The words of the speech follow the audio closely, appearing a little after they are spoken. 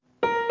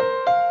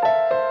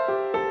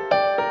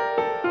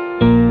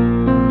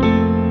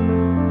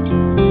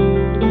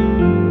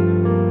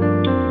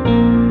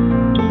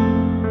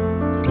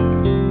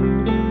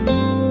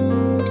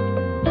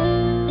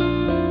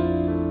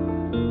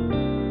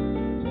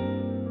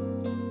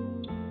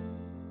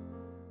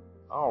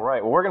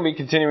right. Well, we're going to be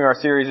continuing our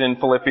series in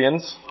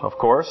Philippians, of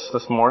course.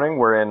 This morning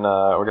we're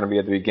going to be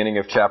at the beginning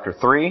of chapter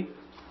 3.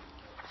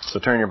 So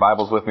turn your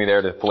Bibles with me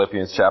there to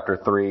Philippians chapter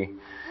 3.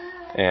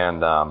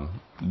 And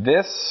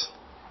this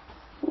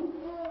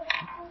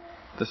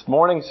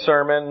morning's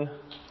sermon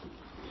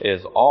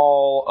is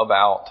all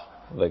about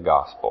the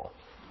gospel.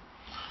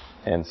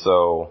 And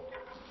so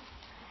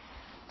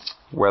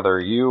whether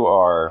you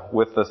are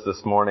with us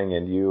this morning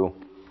and you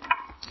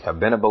have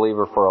been a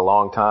believer for a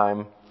long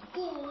time,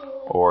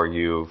 or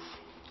you've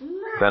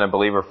been a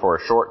believer for a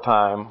short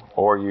time,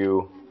 or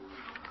you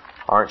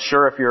aren't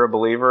sure if you're a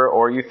believer,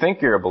 or you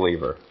think you're a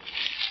believer.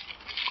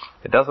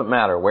 It doesn't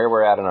matter where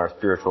we're at in our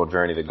spiritual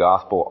journey. The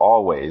gospel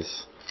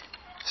always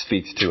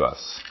speaks to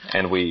us,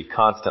 and we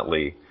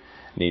constantly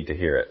need to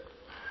hear it.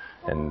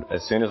 And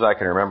as soon as I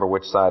can remember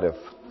which side of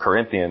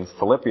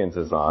Philippians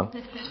is on,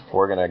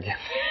 we're going to get...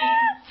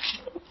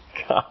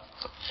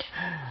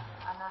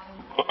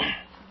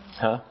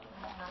 Huh?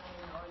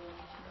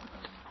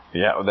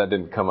 Yeah, well, that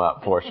didn't come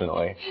up,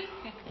 fortunately.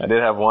 I did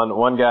have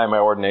one guy in my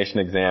ordination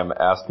exam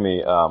asked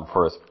me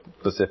for a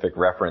specific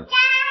reference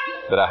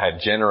that I had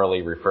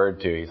generally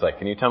referred to. He's like,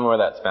 "Can you tell me where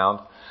that's found?"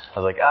 I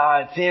was like,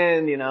 it's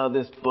in,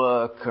 this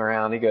book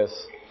around. He goes,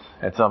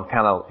 and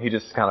so he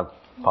just kind of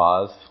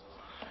paused,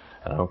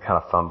 and I'm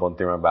kind of fumbling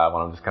through my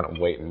Bible, and I'm just kind of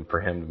waiting for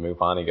him to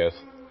move on. He goes,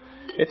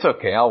 "It's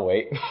okay, I'll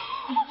wait."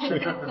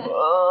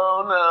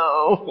 Oh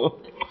no.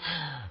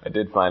 I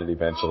did find it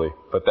eventually,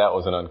 but that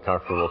was an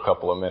uncomfortable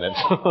couple of minutes.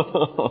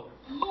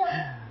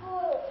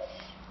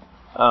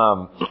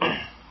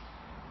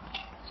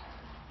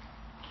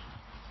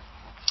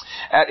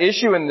 At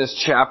issue in this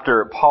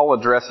chapter, Paul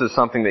addresses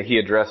something that he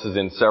addresses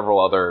in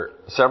several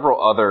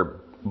other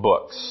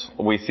books.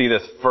 We see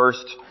this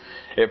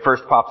it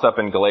first pops up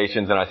in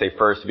Galatians, and I say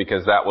first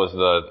because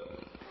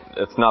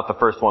it's not the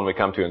first one we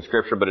come to in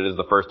Scripture, but it is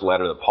the first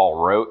letter that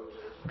Paul wrote,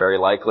 very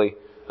likely.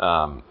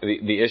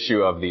 The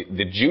issue of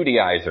the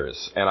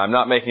Judaizers, and I'm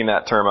not making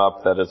that term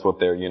up, that is what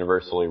they're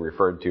universally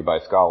referred to by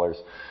scholars.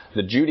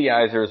 The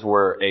Judaizers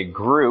were a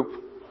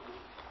group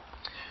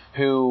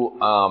who,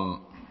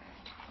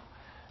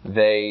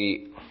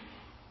 they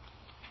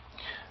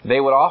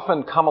would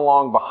often come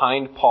along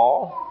behind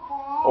Paul,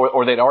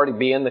 or they'd already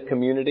be in the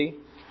community,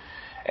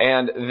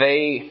 and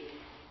they,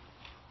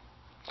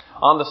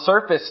 on the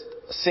surface,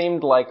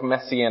 seemed like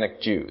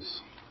Messianic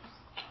Jews.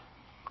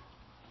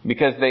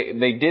 Because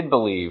they did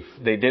believe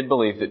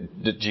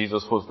that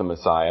Jesus was the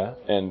Messiah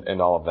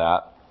and all of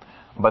that,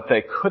 but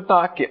they could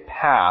not get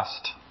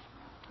past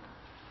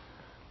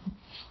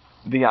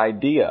the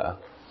idea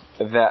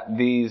that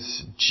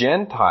these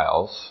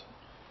Gentiles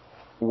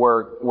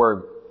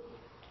were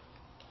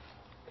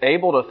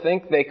able to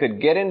think they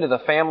could get into the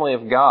family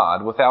of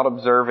God without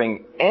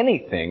observing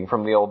anything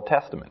from the Old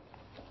Testament.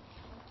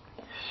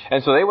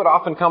 And so they would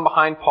often come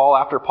behind Paul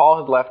after Paul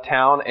had left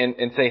town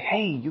and say,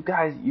 "Hey, you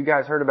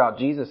guys heard about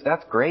Jesus?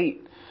 That's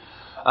great.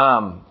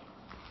 So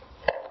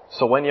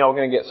when y'all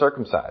going to get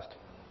circumcised?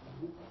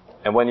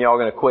 And when y'all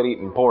going to quit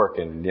eating pork?"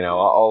 And,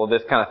 all of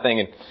this kind of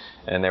thing.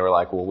 And they were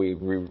like, "Well,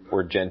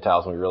 we're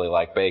Gentiles and we really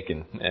like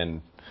bacon.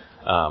 And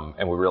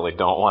we really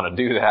don't want to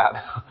do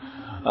that."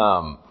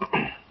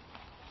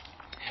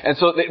 And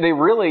so they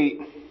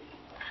really,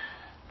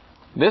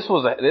 this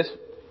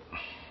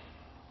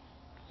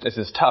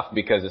is tough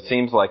because it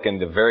seems like in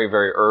the very,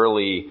 very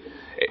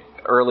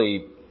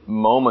early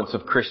moments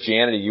of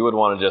Christianity, you would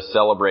want to just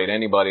celebrate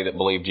anybody that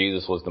believed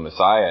Jesus was the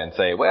Messiah and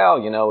say,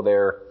 well,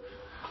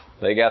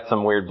 they got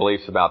some weird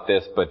beliefs about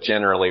this, but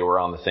generally we're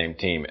on the same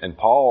team. And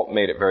Paul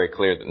made it very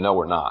clear that no,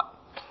 we're not.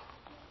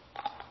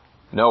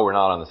 No, we're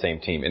not on the same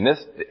team. And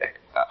this,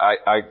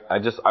 I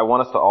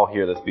want us to all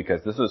hear this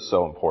because this is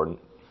so important.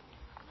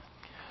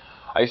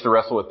 I used to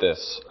wrestle with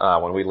this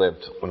when we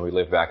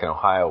lived back in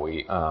Ohio.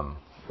 We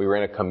were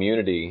in a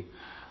community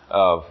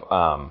of,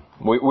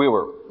 we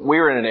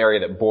were in an area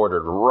that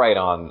bordered right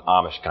on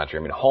Amish country.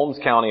 I mean, Holmes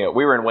County,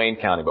 we were in Wayne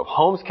County, but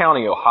Holmes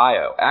County,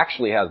 Ohio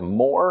actually has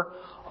more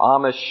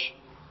Amish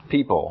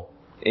people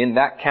in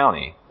that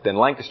county than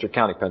Lancaster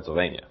County,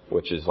 Pennsylvania,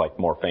 which is like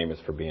more famous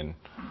for being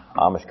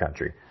Amish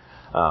country.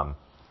 And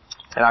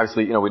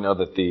obviously, we know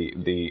that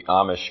the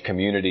Amish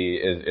community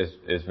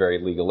is very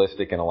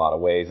legalistic in a lot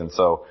of ways. And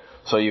so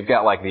you've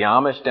got like the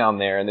Amish down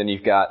there, and then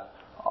you've got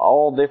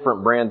all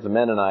different brands of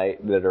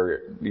Mennonite that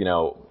are,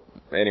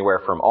 anywhere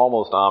from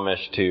almost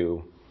Amish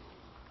to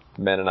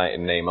Mennonite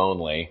in name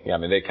only. I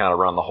mean, they kind of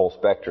run the whole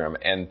spectrum.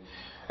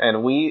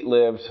 And we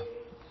lived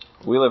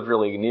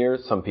really near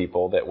some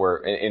people that were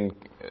in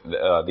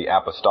the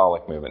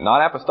apostolic movement.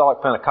 Not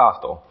apostolic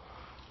Pentecostal,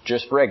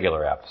 just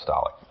regular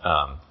apostolic.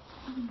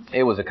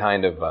 It was a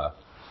kind of, I'm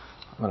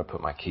going to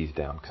put my keys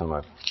down because I'm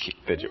going to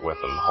fidget with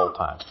them the whole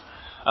time.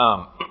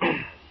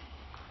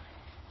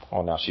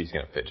 Well, now she's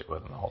going to fidget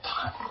with them the whole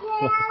time.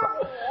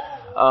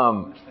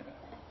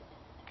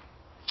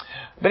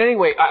 But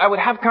anyway, I would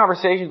have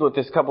conversations with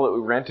this couple that we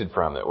rented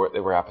from that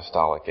were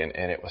apostolic, and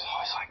it was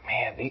always like,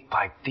 man,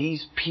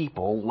 these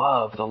people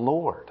love the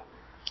Lord.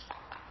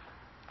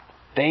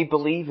 They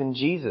believe in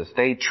Jesus.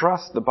 They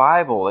trust the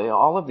Bible.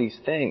 All of these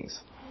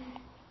things.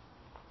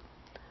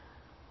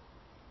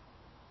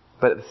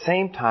 But at the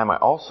same time, I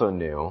also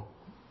knew,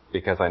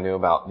 because I knew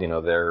about,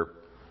 their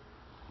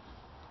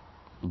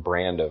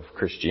brand of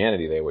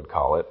Christianity, they would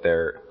call it,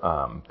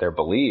 their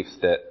beliefs,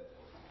 that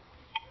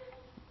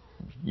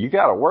you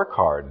got to work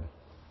hard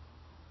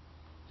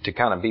to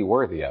kind of be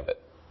worthy of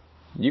it.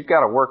 You've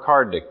got to work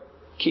hard to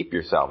keep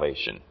your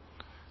salvation.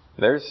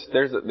 There's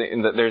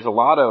a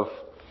lot of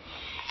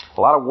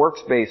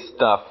works-based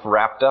stuff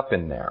wrapped up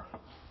in there.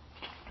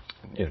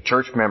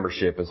 Church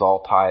membership is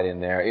all tied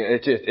in there.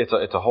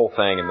 It's a whole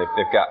thing, and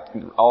they've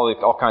got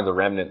all kinds of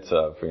remnants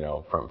of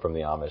from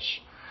the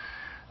Amish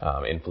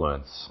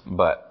influence.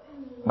 But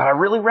I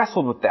really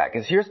wrestled with that,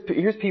 because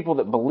here's people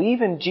that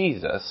believe in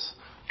Jesus,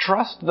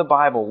 trust the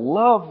Bible,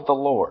 love the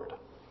Lord.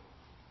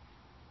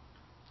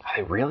 Are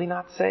they really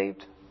not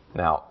saved?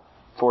 Now,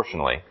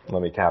 fortunately,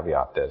 let me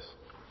caveat this.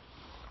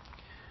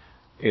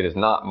 It is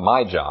not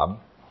my job,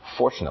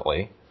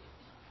 fortunately,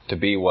 to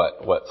be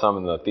what some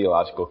in the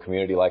theological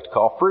community like to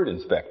call fruit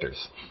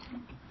inspectors.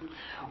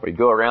 Where you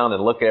go around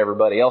and look at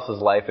everybody else's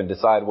life and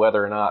decide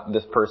whether or not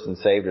this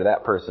person's saved or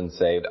that person's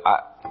saved. I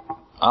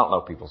don't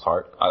know people's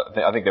heart.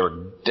 I think there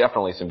were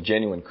definitely some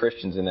genuine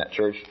Christians in that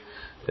church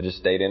that just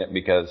stayed in it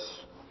because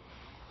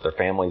their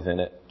family's in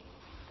it.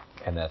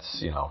 And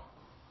that's,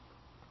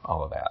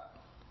 all of that.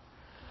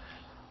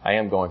 I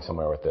am going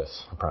somewhere with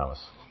this, I promise.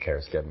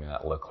 Kara's giving me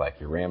that look like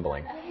you're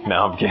rambling. No,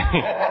 I'm kidding.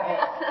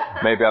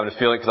 Maybe I'm just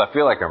feeling, because I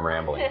feel like I'm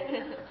rambling.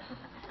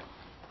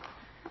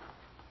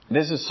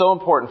 This is so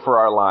important for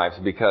our lives,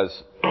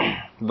 because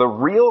the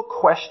real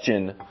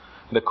question,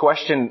 the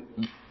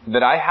question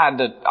that I had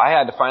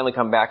to finally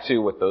come back to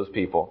with those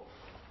people,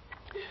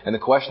 and the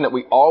question that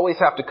we always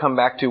have to come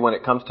back to when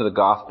it comes to the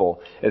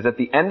gospel, is at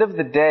the end of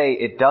the day,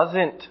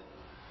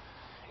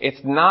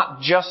 it's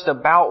not just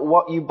about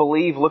what you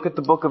believe. Look at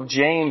the book of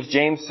James.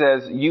 James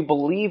says, you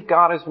believe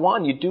God is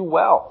one. You do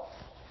well.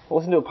 I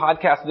listened to a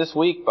podcast this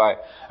week by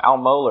Al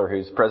Mohler,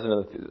 who's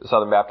president of the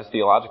Southern Baptist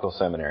Theological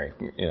Seminary.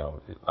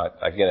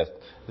 I get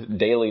a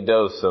daily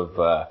dose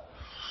of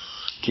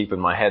keeping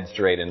my head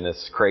straight in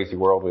this crazy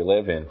world we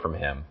live in from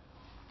him.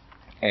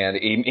 And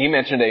he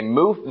mentioned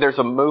there's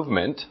a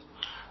movement,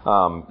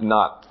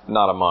 not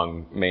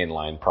among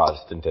mainline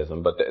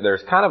Protestantism, but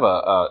there's kind of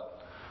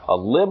a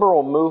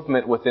liberal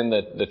movement within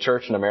the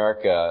church in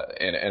America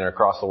and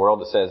across the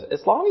world that says,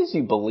 as long as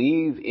you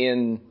believe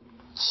in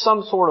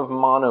some sort of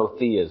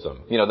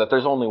monotheism, that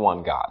there's only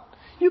one God.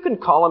 You can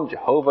call him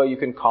Jehovah, you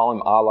can call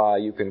him Allah,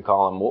 you can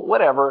call him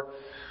whatever.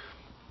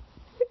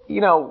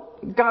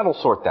 God will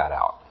sort that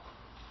out.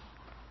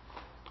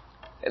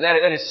 And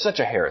that is such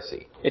a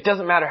heresy. It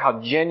doesn't matter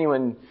how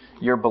genuine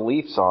your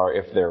beliefs are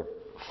if they're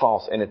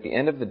false. And at the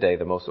end of the day,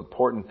 the most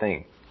important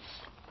thing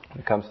when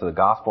it comes to the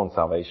gospel and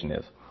salvation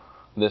is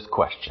this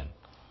question: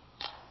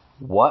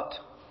 what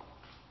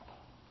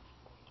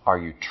are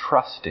you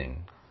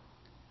trusting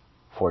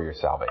for your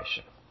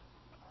salvation?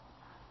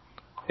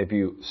 If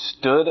you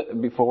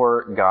stood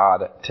before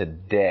God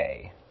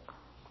today,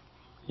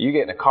 you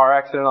get in a car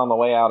accident on the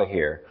way out of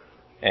here,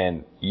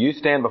 and you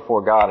stand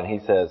before God and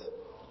He says,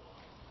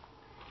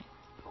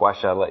 why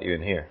should I let you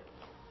in here?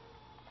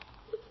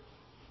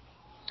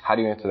 How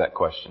do you answer that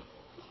question?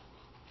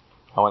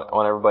 I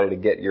want everybody to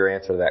get your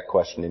answer to that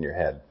question in your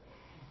head.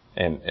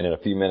 And in a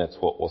few minutes,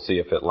 we'll see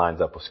if it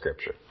lines up with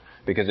Scripture.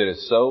 Because it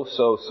is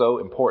so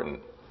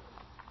important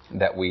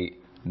that we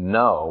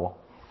know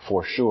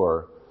for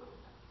sure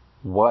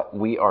what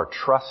we are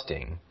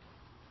trusting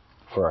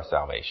for our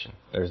salvation.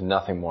 There's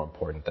nothing more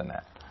important than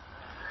that.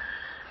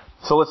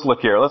 So let's look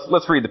here.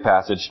 Let's read the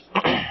passage,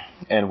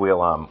 and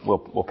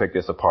we'll pick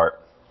this apart.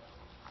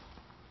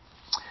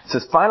 It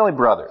says, finally,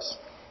 brothers.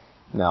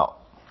 Now,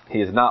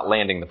 he is not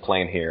landing the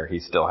plane here. He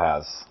still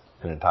has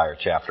an entire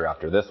chapter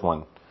after this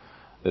one.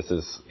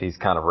 He's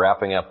kind of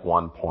wrapping up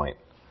one point.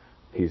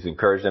 He's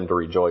encouraged them to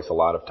rejoice a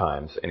lot of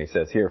times. And he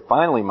says here,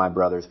 finally, my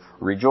brothers,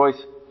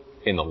 rejoice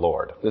in the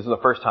Lord. This is the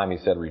first time he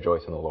said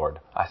rejoice in the Lord.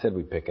 I said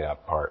we'd pick it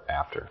up apart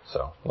after.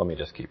 So let me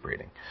just keep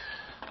reading,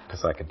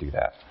 because I could do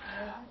that.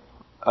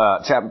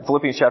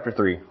 Philippians chapter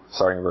 3,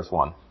 starting in verse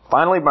 1.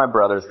 Finally, my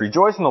brothers,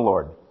 rejoice in the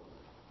Lord.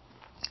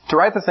 To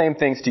write the same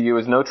things to you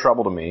is no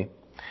trouble to me,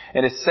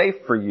 and is safe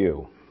for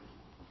you.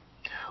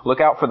 Look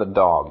out for the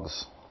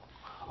dogs.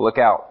 Look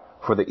out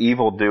for the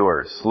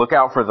evildoers. Look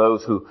out for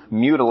those who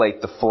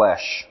mutilate the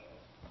flesh.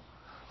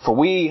 For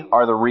we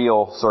are the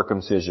real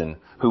circumcision,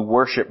 who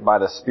worship by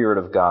the Spirit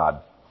of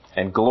God,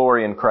 and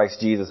glory in Christ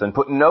Jesus, and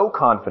put no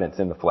confidence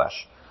in the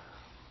flesh.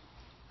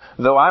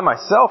 Though I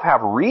myself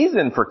have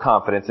reason for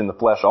confidence in the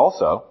flesh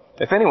also,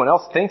 if anyone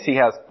else thinks he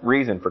has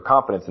reason for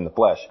confidence in the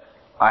flesh,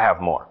 I have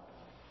more.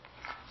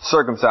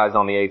 Circumcised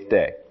on the 8th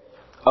day,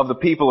 of the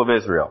people of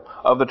Israel,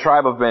 of the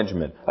tribe of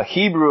Benjamin, a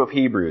Hebrew of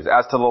Hebrews,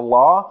 as to the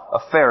law, a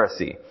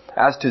Pharisee,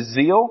 as to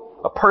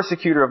zeal, a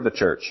persecutor of the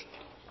church,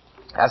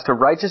 as to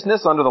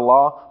righteousness under the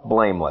law,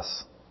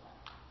 blameless.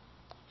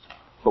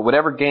 But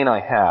whatever gain I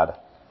had,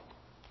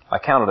 I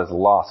counted as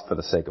loss for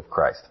the sake of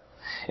Christ.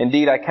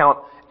 Indeed, I count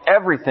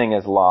everything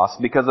as loss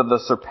because of the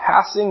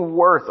surpassing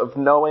worth of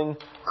knowing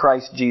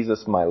Christ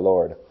Jesus my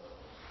Lord.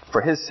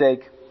 For His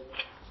sake,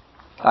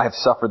 I have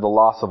suffered the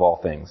loss of all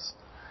things,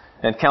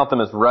 and count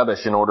them as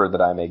rubbish in order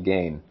that I may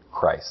gain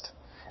Christ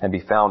and be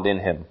found in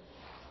Him,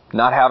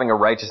 not having a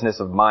righteousness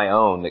of my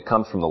own that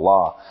comes from the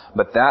law,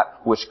 but that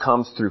which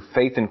comes through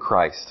faith in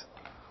Christ,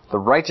 the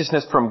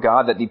righteousness from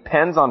God that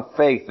depends on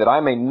faith, that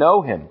I may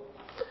know Him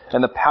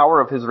and the power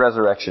of His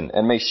resurrection,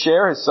 and may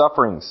share His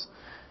sufferings,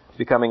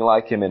 becoming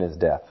like Him in His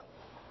death,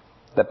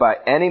 that by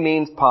any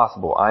means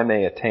possible I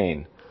may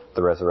attain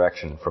the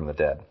resurrection from the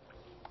dead.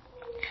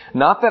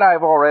 Not that I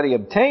have already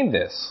obtained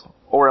this,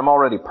 or am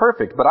already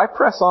perfect, but I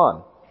press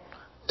on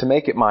to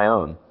make it my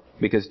own,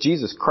 because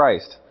Jesus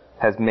Christ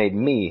has made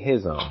me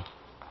His own.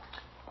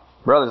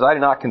 Brothers, I do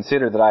not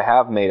consider that I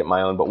have made it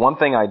my own, but one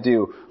thing I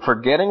do,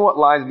 forgetting what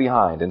lies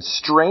behind and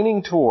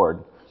straining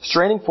forward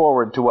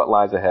to what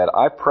lies ahead,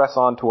 I press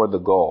on toward the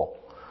goal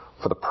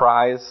for the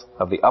prize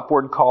of the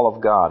upward call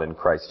of God in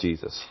Christ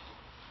Jesus.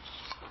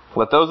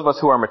 Let those of us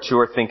who are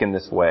mature think in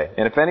this way,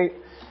 and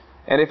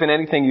if in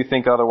anything you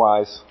think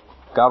otherwise,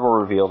 God will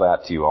reveal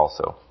that to you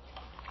also.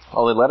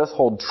 Only let us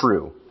hold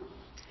true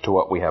to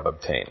what we have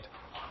obtained.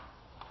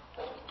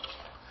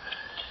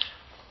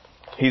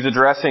 He's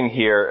addressing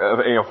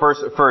here,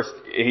 first,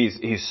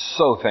 he's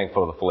so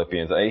thankful to the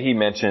Philippians. He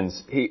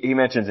mentions,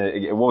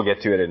 we'll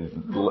get to it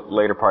in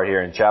later part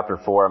here in chapter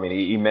 4. I mean,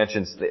 he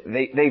mentions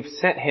they've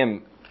sent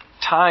him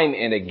time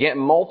and again,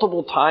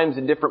 multiple times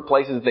in different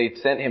places, they've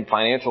sent him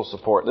financial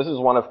support. This is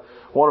one of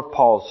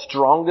Paul's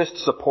strongest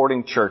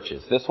supporting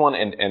churches. This one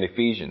and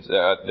Ephesians,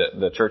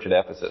 the church at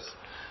Ephesus.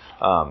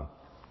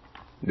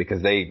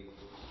 Because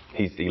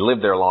he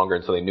lived there longer,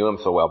 and so they knew him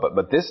so well.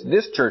 But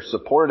this church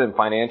supported him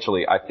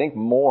financially, I think,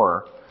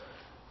 more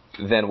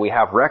than we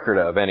have record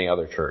of any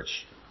other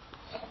church.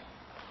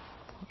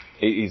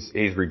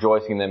 He's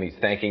rejoicing them, he's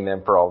thanking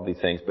them for all of these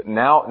things. But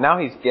now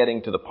he's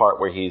getting to the part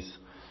where he's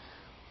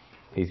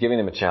giving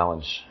them a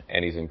challenge,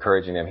 and he's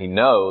encouraging them. He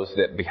knows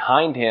that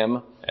behind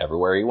him,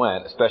 everywhere he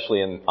went,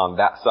 especially on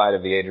that side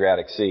of the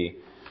Adriatic Sea,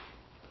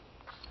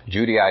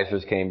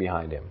 Judaizers came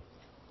behind him.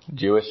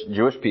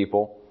 Jewish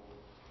people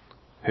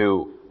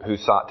who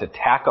sought to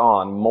tack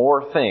on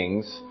more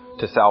things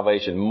to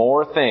salvation,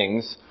 more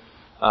things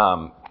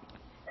to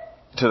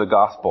the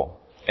gospel.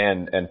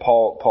 And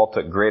Paul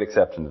took great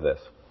exception to this.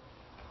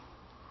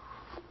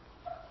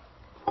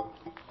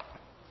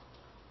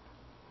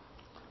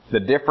 The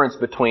difference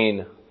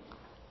between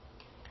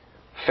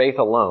faith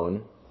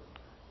alone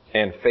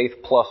and faith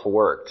plus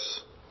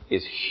works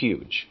is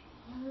huge.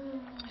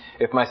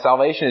 If my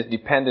salvation is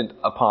dependent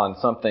upon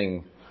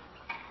something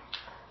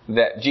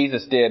that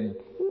Jesus did,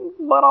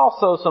 but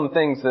also some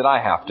things that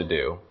I have to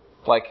do,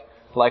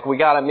 like we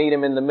gotta meet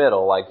Him in the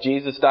middle, like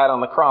Jesus died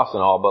on the cross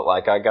and all, but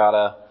like I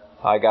gotta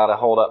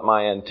hold up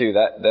my end too.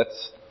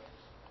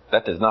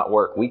 That does not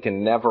work. We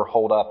can never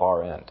hold up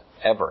our end,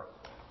 ever.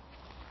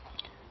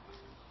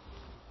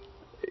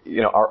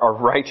 Our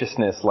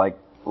righteousness,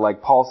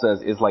 like Paul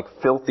says, is like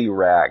filthy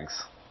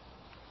rags.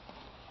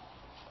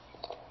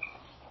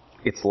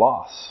 It's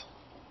loss.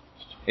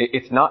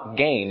 It's not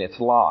gain, it's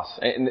loss.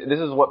 And this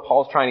is what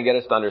Paul's trying to get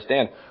us to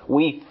understand.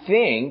 We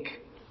think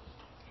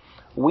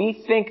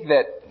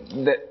that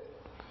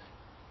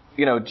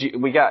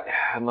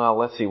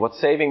let's see, what's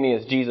saving me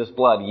is Jesus'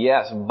 blood.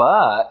 Yes,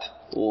 but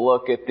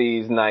look at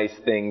these nice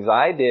things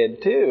I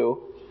did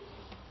too.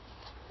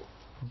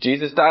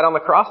 Jesus died on the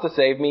cross to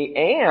save me,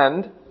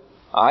 and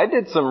I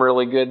did some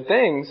really good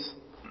things.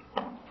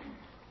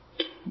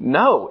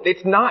 No,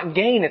 it's not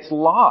gain, it's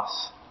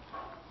loss.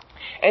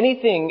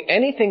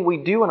 Anything we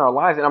do in our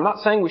lives, and I'm not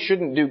saying we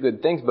shouldn't do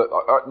good things, but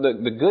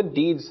the good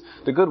deeds,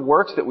 the good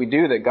works that we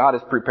do that God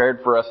has prepared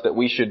for us that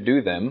we should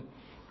do them,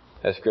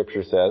 as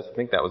Scripture says. I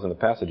think that was in the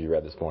passage you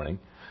read this morning.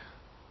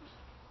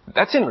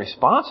 That's in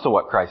response to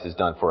what Christ has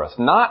done for us,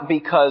 not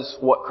because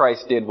what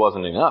Christ did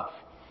wasn't enough.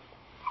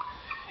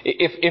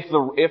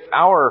 If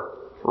our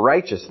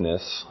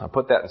righteousness, I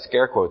put that in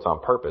scare quotes on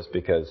purpose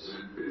because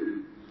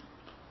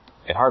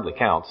it hardly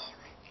counts.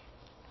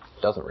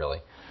 It doesn't really.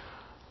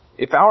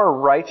 If our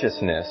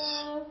righteousness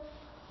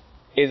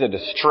is a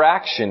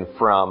distraction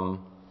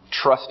from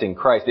trusting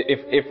Christ,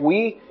 if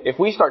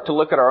we start to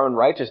look at our own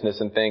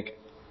righteousness and think,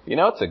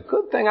 it's a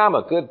good thing I'm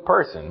a good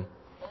person,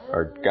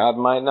 or God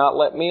might not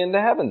let me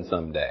into heaven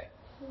someday.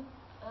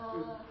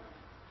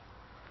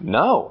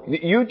 No,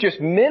 you just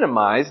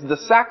minimized the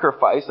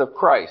sacrifice of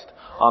Christ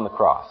on the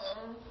cross.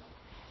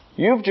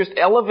 You've just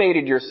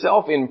elevated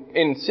yourself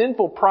in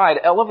sinful pride,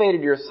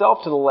 elevated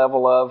yourself to the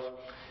level of,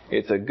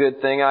 it's a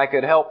good thing I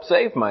could help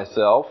save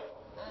myself.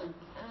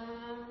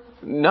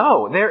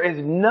 No, there is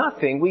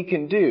nothing we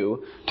can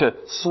do to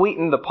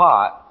sweeten the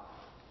pot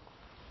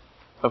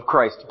of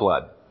Christ's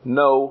blood.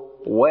 No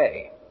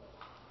way.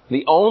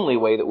 The only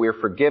way that we're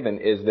forgiven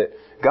is that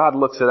God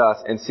looks at us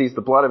and sees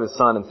the blood of His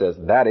Son and says,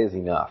 that is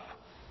enough.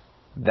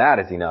 That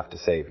is enough to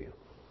save you.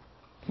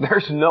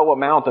 There's no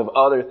amount of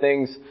other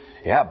things.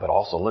 Yeah, but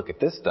also look at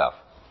this stuff.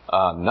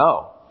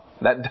 No.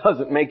 That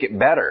doesn't make it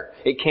better.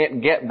 It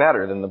can't get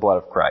better than the blood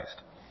of Christ.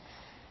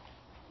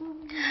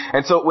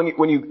 And so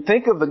when you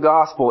think of the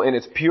gospel in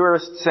its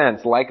purest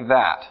sense like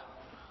that,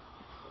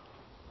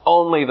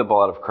 only the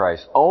blood of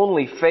Christ,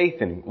 only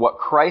faith in what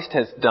Christ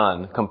has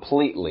done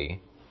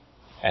completely,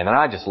 and then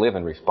I just live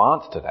in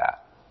response to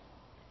that.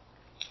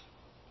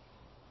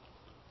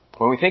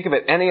 When we think of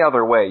it any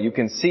other way, you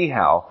can see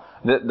how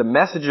the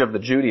message of the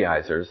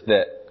Judaizers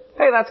that,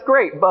 hey, that's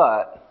great,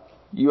 but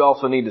you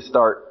also need to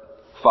start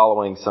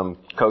following some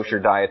kosher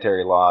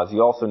dietary laws.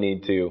 You also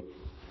need to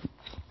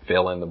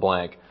fill in the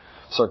blank.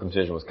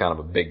 Circumcision was kind of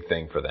a big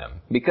thing for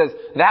them. Because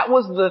that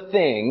was the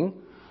thing.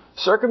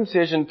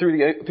 Circumcision through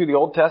the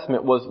Old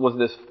Testament was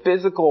this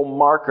physical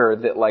marker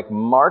that like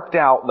marked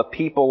out the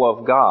people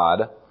of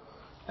God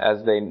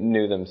as they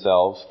knew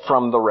themselves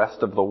from the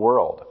rest of the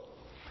world.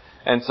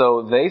 And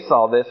so they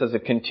saw this as a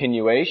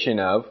continuation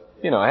of,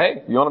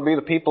 hey, you want to be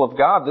the people of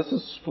God? This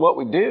is what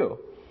we do.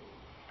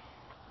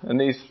 And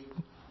these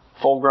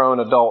full-grown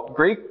adult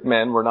Greek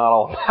men were not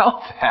all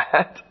about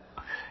that.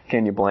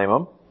 Can you blame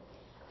them?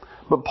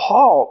 But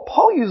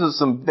Paul uses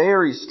some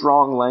very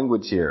strong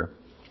language here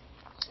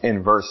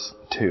in verse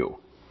 2.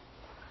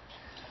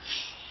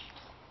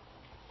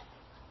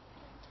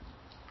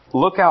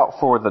 Look out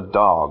for the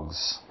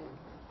dogs.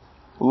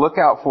 Look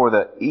out for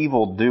the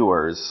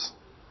evildoers.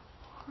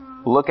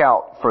 Look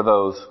out for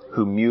those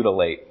who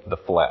mutilate the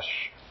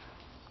flesh.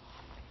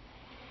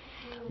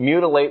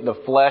 Mutilate the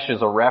flesh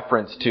is a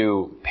reference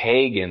to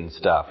pagan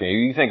stuff.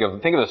 You think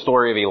of the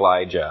story of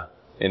Elijah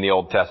in the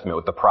Old Testament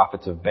with the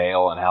prophets of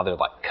Baal and how they're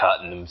like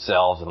cutting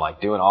themselves and like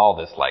doing all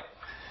this like,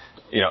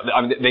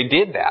 they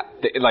did that.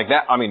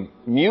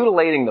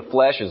 Mutilating the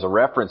flesh is a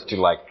reference to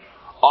like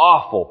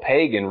awful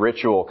pagan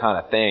ritual kind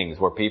of things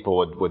where people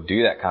would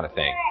do that kind of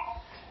thing.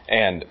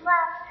 And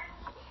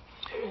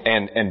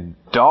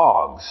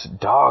dogs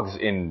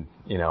in,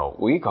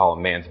 we call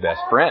them man's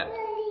best friend.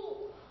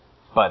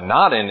 But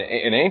not in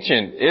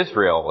ancient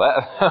Israel.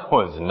 That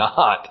was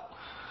not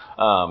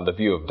the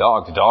view of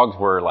dogs. Dogs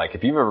were like,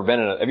 if you've ever been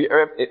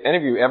any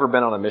of you ever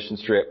been on a mission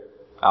trip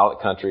out of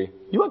the country?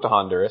 You went to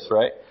Honduras,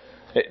 right?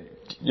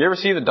 You ever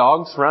see the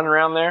dogs running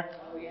around there?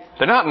 Oh, yeah.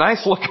 They're not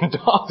nice looking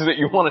dogs that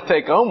you want to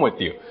take home with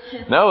you.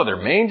 No, they're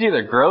mangy,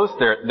 they're gross,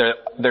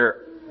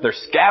 they're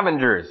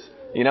scavengers.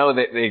 They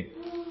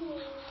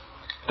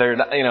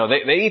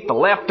eat the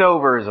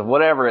leftovers of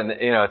whatever, and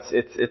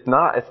it's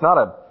not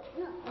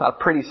a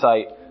pretty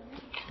sight.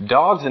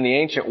 Dogs in the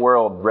ancient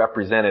world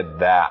represented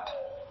that.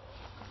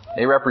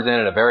 They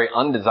represented a very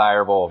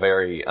undesirable,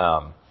 very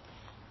kind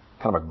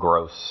of a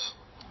gross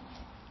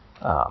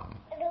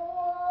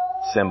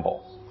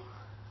symbol.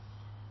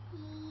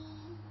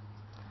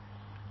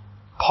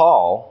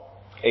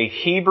 Paul, a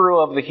Hebrew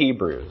of the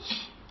Hebrews,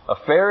 a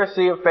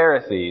Pharisee of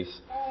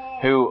Pharisees,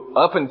 who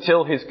up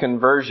until his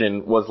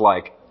conversion was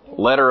like,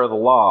 letter of the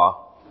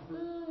law,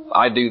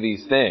 I do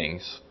these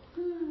things,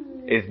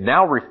 is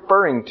now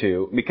referring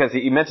to, because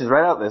he mentions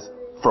right out this,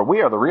 for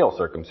we are the real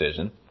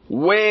circumcision.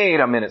 Wait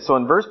a minute. So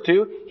in verse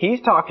 2, he's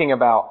talking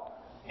about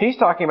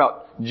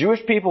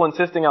Jewish people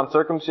insisting on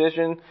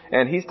circumcision,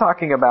 and he's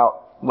talking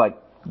about like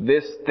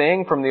this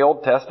thing from the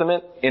Old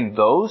Testament in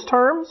those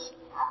terms?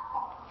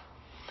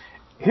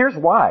 Here's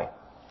why.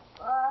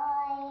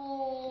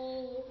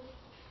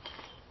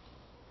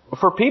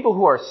 For people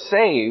who are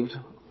saved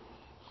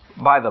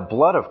by the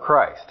blood of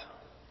Christ,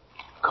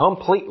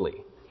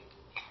 completely,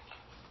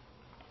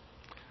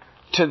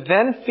 to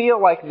then feel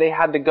like they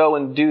had to go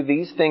and do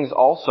these things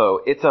also,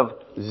 it's of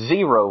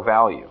zero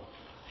value.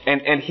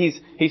 And he's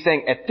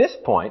saying at this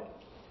point,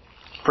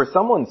 for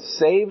someone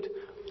saved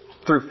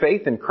through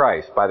faith in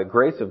Christ by the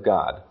grace of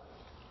God,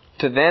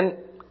 to then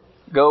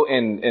go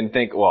and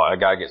think, well, I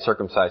gotta get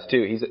circumcised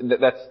too.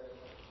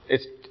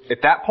 It's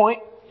at that point,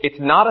 it's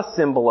not a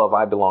symbol of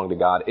I belong to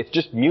God. It's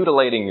just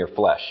mutilating your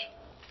flesh.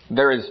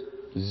 There is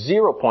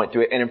 0 point to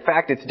it, and in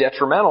fact, it's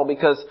detrimental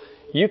because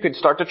you could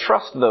start to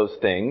trust those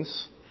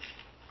things,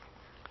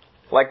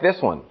 like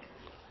this one.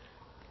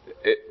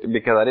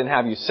 Because I didn't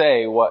have you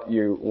say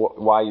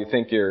why you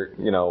think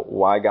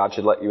why God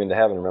should let you into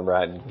heaven. Remember,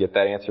 I had to get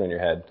that answer in your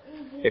head.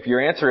 If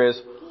your answer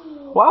is,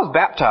 well, I was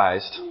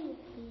baptized.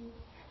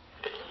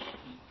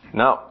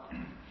 No,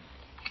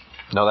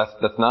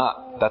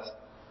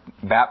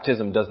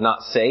 baptism does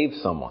not save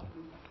someone.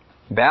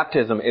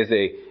 Baptism is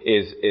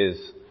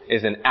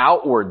an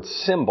outward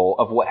symbol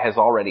of what has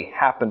already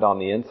happened on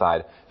the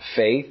inside.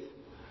 Faith,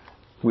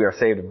 we are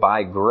saved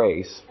by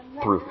grace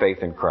through faith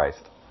in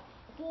Christ.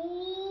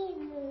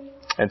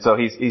 And so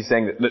he's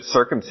saying that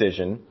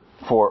circumcision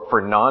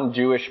for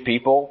non-Jewish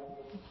people,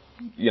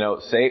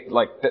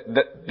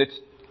 it's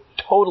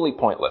totally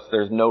pointless.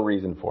 There's no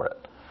reason for it.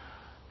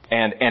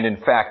 And in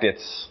fact,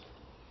 it's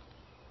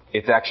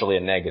actually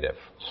a negative.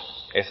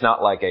 It's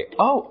not like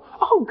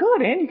oh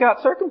good, and you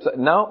got circumcised.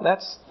 No,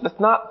 that's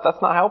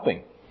not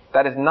helping.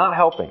 That is not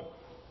helping.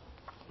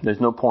 There's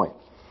no point.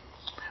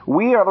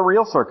 We are the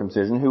real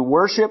circumcision who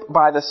worship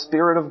by the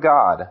Spirit of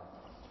God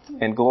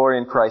and glory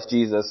in Christ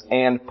Jesus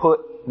and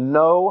put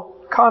no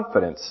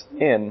confidence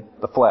in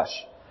the flesh.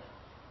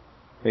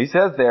 He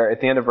says there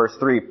at the end of verse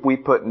 3, we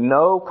put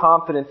no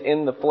confidence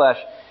in the flesh.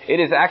 It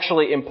is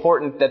actually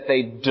important that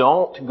they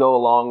don't go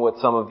along with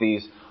some of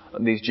these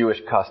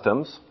Jewish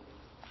customs.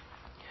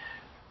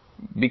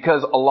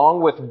 Because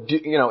along with,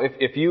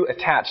 if you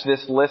attach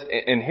this list,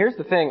 and here's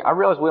the thing, I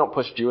realize we don't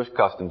push Jewish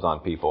customs on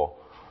people,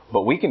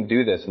 but we can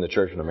do this in the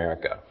Church in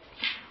America.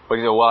 But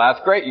you go, well,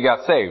 that's great, you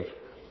got saved.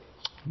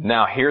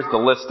 Now here's the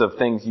list of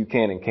things you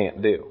can and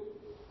can't do.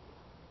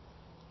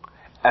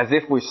 As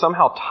if we're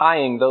somehow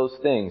tying those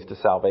things to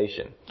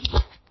salvation.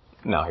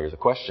 Now here's a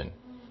question.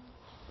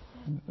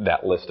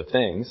 That list of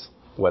things,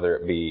 whether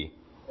it be,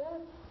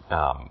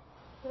 fill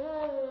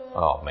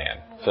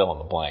in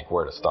the blank,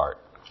 where to start.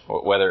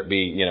 Whether it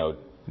be,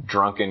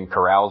 drunken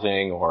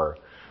carousing or,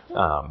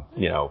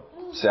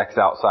 sex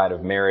outside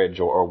of marriage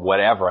or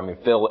whatever. I mean,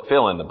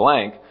 fill in the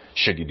blank.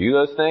 Should you do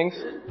those things?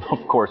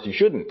 Of course you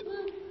shouldn't.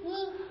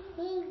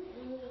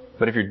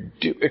 But if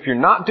you're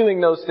not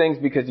doing those things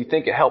because you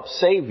think it helps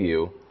save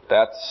you,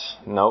 that's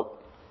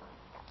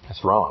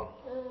wrong.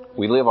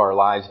 We live our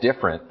lives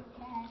different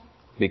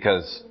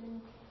because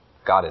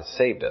God has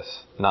saved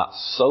us, not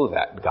so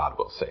that God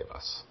will save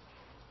us.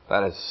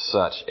 That is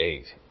such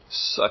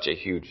a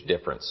huge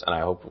difference, and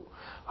I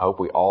hope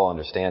we all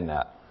understand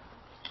that.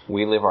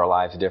 We live our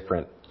lives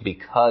different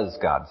because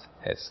God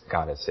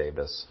has saved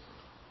us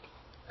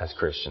as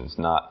Christians,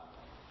 not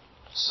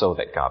so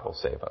that God will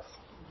save us.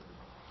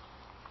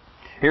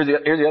 Here's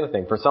the other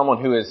thing. For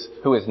someone who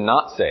is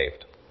not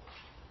saved,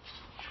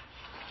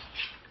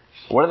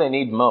 what do they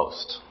need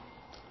most?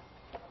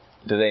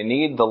 Do they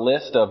need the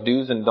list of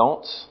do's and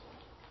don'ts?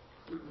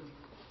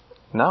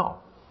 No.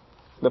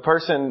 The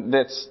person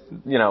that's,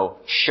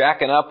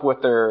 shacking up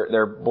with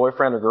their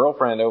boyfriend or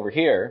girlfriend over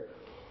here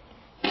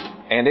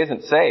and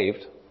isn't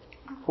saved,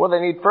 what do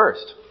they need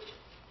first?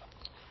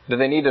 Do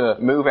they need to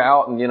move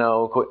out and,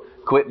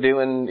 quit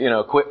doing,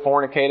 quit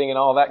fornicating and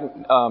all that?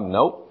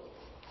 Nope.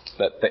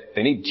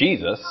 They need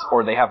Jesus,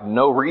 or they have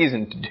no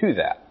reason to do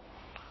that.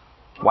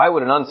 Why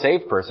would an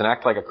unsaved person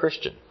act like a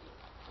Christian?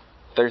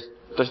 There's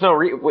no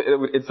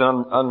it's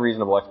an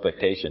unreasonable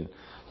expectation.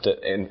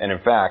 And in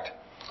fact,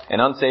 an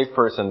unsaved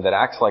person that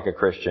acts like a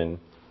Christian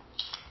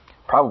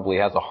probably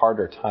has a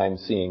harder time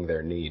seeing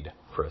their need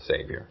for a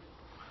Savior,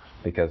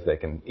 because they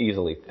can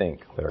easily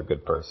think they're a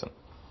good person.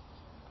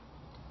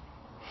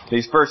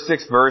 These first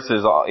 6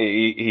 verses,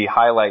 he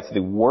highlights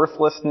the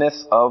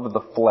worthlessness of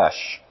the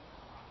flesh.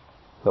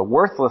 The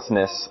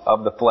worthlessness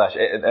of the flesh,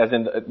 as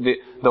in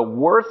the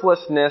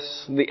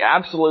worthlessness, the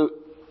absolute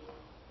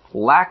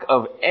lack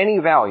of any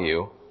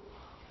value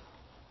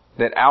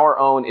that our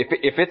own,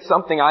 if it's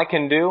something I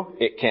can do,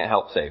 it can't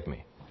help save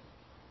me.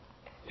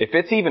 If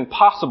it's even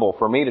possible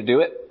for me to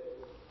do it,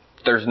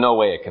 there's no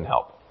way it can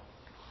help.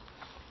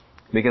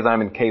 Because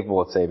I'm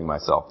incapable of saving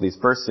myself. These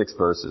first 6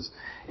 verses,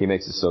 he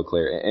makes it so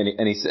clear.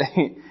 And he says,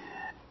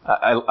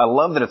 I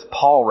love that it's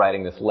Paul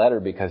writing this letter,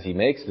 because he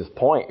makes this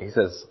point. He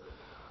says,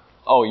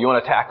 oh, you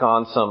want to tack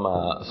on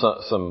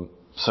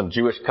some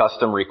Jewish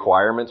custom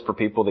requirements for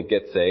people that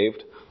get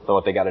saved? So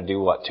what they got to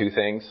do, 2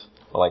 things?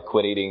 Like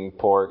quit eating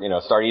pork,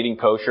 start eating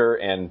kosher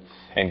and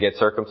get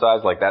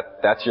circumcised, like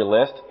that's your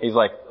list? He's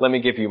like, let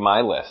me give you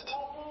my list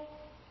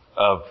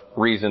of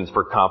reasons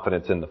for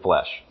confidence in the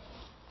flesh.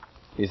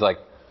 He's like,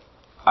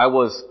 I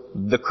was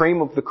the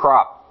cream of the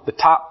crop, the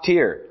top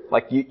tier.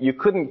 Like you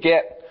couldn't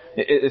get,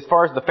 as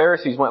far as the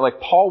Pharisees went, like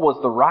Paul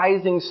was the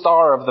rising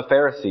star of the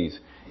Pharisees.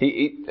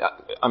 We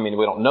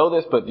don't know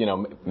this, but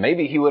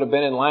maybe he would have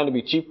been in line to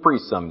be chief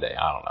priest someday.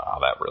 I don't know how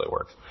that really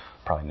works.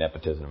 Probably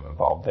nepotism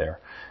involved there.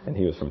 And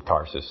he was from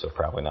Tarsus, so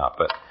probably not.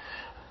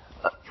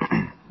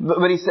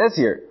 But he says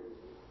here,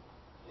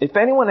 if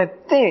anyone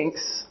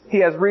thinks he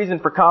has reason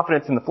for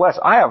confidence in the flesh,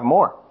 I have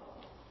more.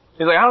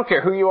 He's like, I don't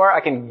care who you are, I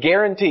can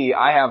guarantee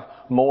I have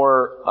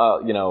more,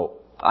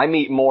 I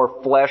meet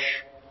more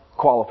flesh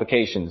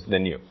qualifications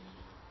than you.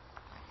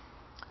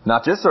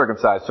 Not just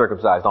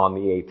circumcised on the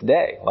 8th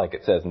day, like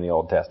it says in the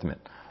Old Testament.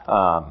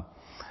 Of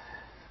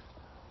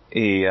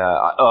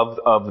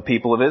the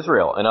people of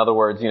Israel. In other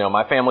words,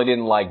 my family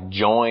didn't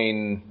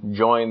join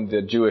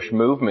the Jewish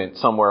movement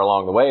somewhere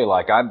along the way.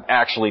 Like, I'm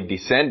actually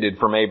descended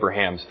from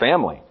Abraham's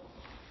family.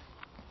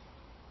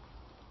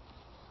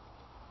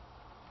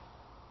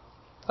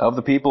 Of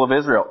the people of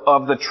Israel,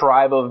 of the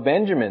tribe of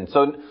Benjamin.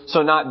 So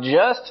not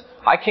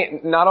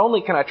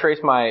only can I trace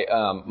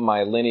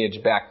my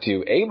lineage back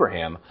to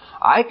Abraham,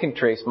 I can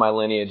trace my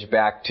lineage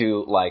back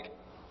to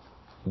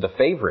the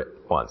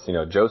favorite ones.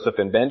 Joseph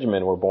and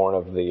Benjamin were born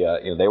of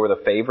they were the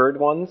favored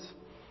ones.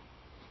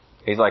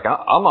 He's like,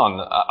 I'm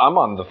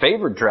on the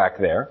favored track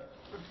there.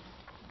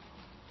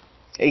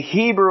 A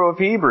Hebrew of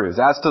Hebrews,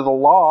 as to the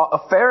law, a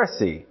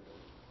Pharisee.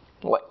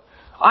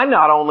 I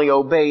not only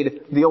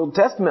obeyed the Old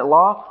Testament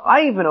law,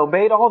 I even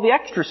obeyed all the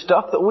extra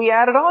stuff that we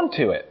added on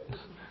to it.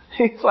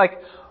 He's like,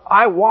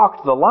 I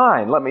walked the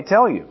line, let me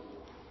tell you.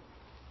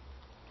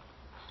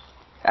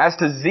 As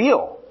to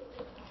zeal,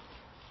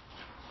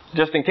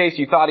 just in case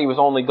you thought he was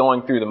only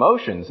going through the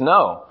motions,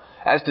 no.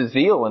 As to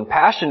zeal and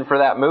passion for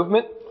that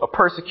movement, a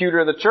persecutor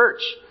of the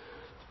church.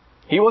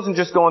 He wasn't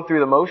just going through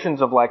the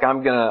motions of like,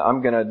 I'm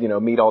gonna,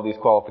 meet all these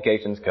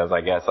qualifications because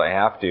I guess I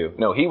have to.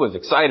 No, he was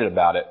excited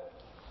about it.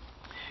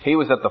 He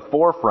was at the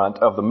forefront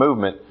of the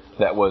movement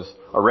that was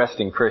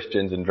arresting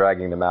Christians and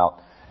dragging them out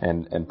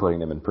and putting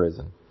them in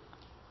prison.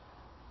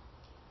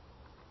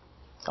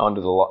 Under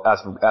the law,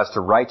 as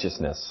to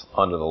righteousness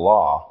under the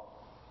law,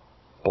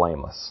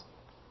 blameless.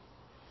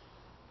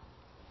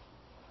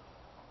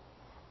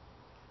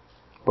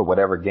 But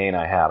whatever gain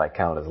I had, I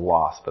counted as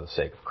loss for the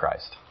sake of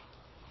Christ.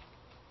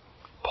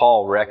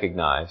 Paul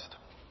recognized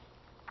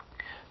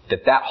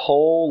that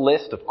whole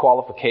list of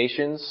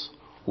qualifications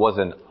was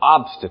an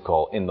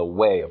obstacle in the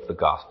way of the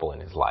gospel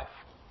in his life.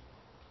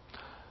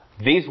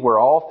 These were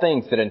all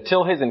things that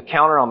until his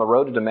encounter on the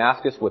road to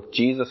Damascus with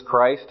Jesus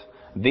Christ,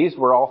 these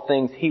were all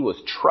things he was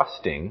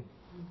trusting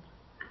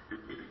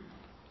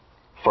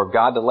for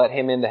God to let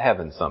him into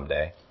heaven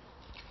someday.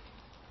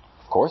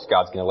 Of course,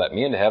 God's going to let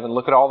me into heaven.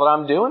 Look at all that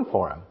I'm doing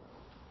for him.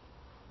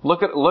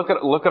 Look at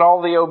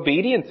all the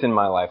obedience in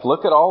my life.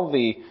 Look at all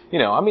the,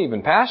 I'm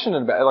even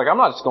passionate about, I'm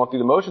not just going through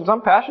the motions.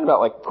 I'm passionate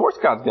about, of course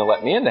God's going to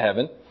let me into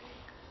heaven.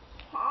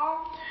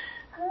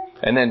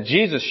 And then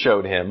Jesus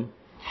showed him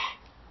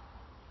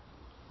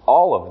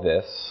all of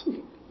this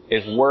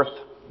is worth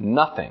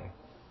nothing.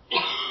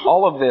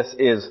 All of this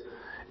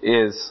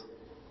it's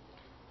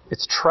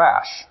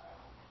trash.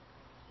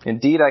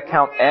 Indeed, I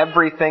count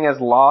everything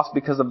as loss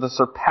because of the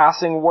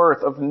surpassing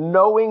worth of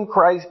knowing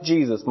Christ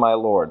Jesus, my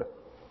Lord.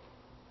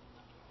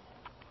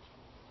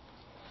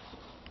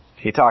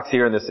 He talks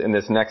here in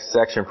this next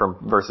section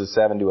from verses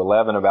 7 to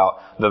 11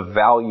 about the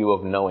value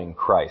of knowing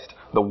Christ.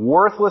 The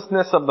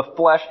worthlessness of the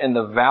flesh and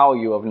the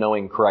value of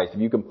knowing Christ. If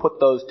you can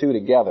put those two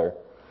together,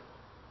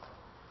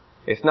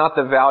 it's not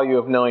the value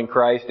of knowing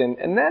Christ and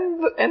then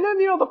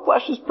the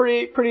flesh is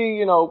pretty,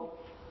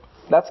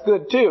 that's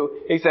good too.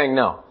 He's saying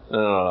no.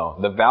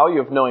 The value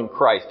of knowing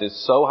Christ is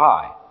so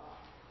high.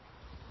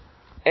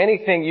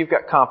 Anything you've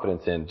got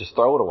confidence in, just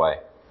throw it away.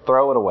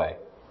 Throw it away.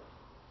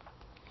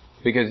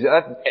 Because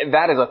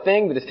that is a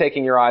thing that is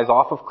taking your eyes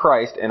off of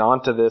Christ and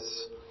onto this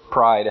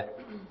pride,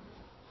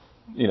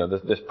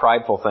 this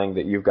prideful thing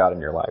that you've got in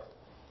your life.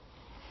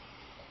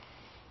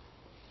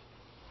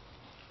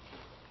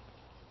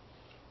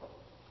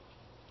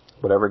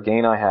 Whatever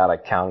gain I had, I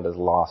counted as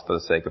loss for the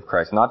sake of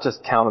Christ. Not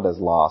just counted as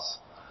loss.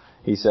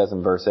 He says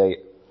in verse 8,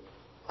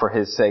 for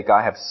his sake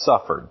I have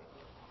suffered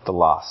the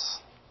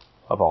loss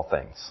of all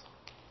things.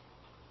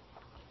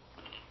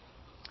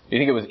 Do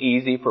you think it was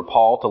easy for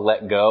Paul to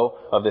let go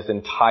of this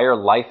entire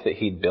life that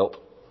he'd built?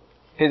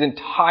 His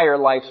entire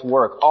life's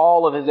work,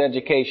 all of his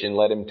education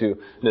led him to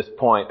this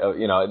point of,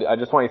 I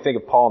just want you to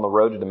think of Paul on the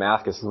road to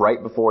Damascus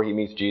right before he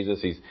meets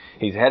Jesus.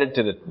 He's headed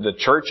to the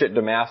church at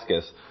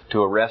Damascus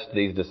to arrest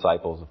these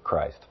disciples of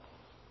Christ,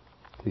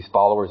 these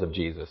followers of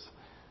Jesus.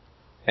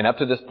 And up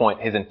to this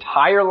point, his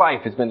entire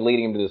life has been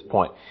leading him to this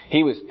point.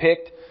 He was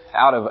picked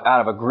out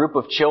of a group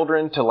of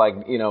children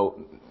to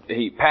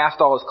he passed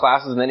all his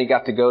classes and then he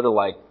got to go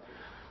to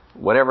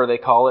whatever they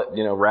call it,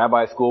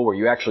 rabbi school, where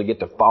you actually get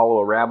to follow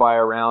a rabbi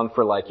around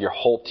for your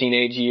whole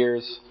teenage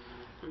years.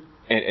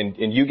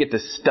 And you get to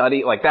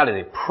study. That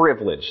is a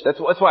privilege. That's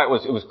why it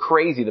was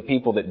crazy, the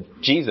people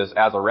that Jesus,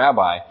 as a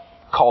rabbi,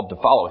 called to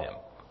follow him.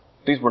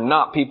 These were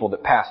not people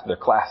that passed their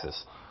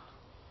classes.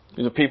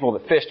 These are people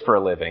that fished for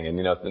a living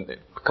and,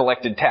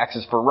 collected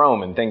taxes for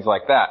Rome and things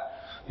like that.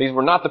 These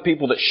were not the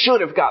people that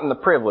should have gotten the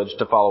privilege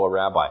to follow a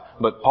rabbi.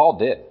 But Paul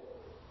did.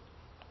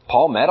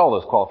 Paul met all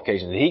those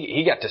qualifications.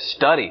 He got to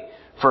study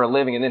for a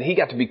living, and then he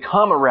got to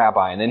become a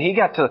rabbi, and then he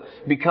got to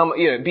become,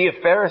 be a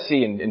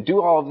Pharisee and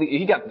do all of the,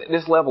 he got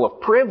this level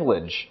of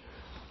privilege.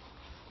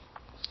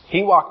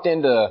 He walked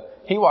into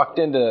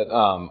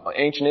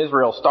ancient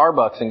Israel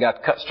Starbucks and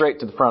got cut straight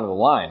to the front of the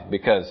line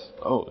because,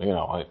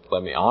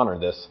 let me honor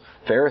this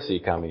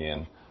Pharisee coming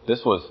in.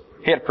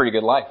 He had a pretty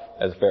good life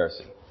as a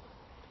Pharisee.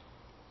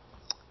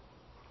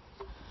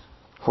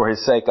 For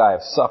his sake I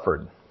have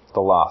suffered the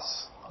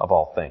loss of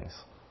all things.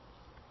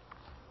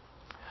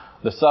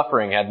 The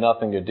suffering had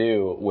nothing to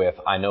do with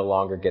I no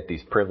longer get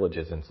these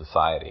privileges in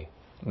society.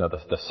 No,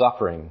 the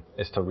suffering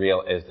is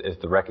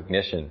the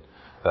recognition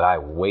that I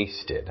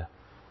wasted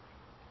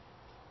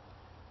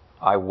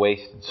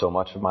so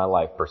much of my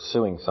life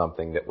pursuing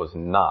something that was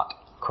not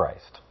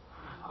Christ.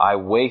 I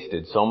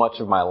wasted so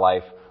much of my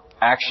life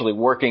actually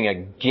working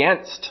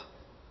against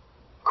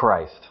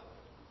Christ,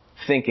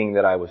 thinking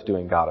that I was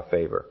doing God a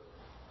favor.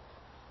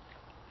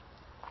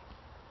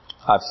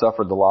 I've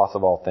suffered the loss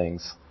of all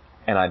things,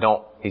 and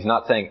he's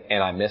not saying,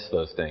 and I miss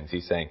those things.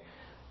 He's saying,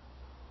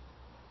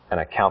 and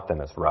I count them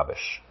as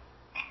rubbish.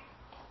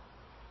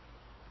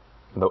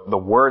 The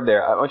word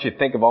there, I want you to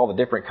think of all the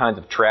different kinds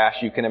of trash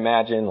you can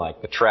imagine,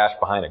 like the trash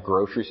behind a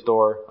grocery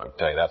store. I'll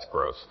tell you, that's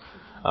gross.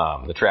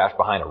 The trash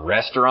behind a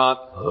restaurant,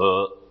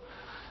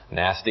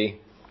 nasty.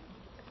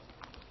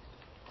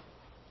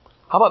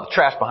 How about the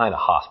trash behind a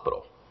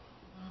hospital?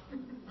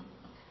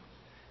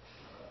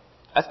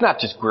 That's not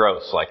just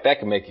gross, that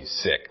can make you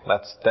sick.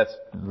 That's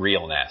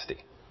real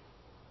nasty.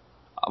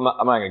 I'm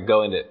not going to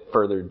go into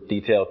further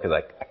detail because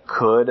I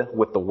could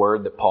with the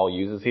word that Paul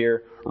uses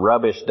here.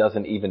 Rubbish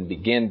doesn't even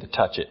begin to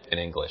touch it in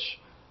English.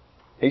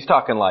 He's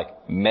talking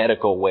like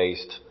medical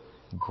waste,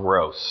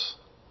 gross.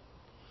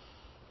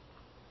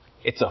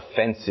 It's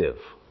offensive.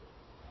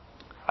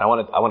 I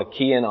want to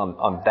key in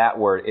on that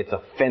word. It's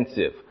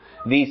offensive.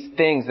 These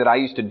things that I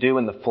used to do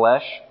in the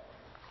flesh,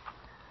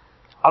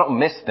 I don't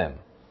miss them.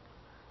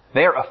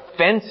 They are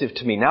offensive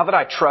to me. Now that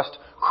I trust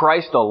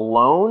Christ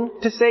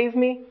alone to save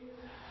me,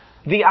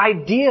 the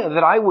idea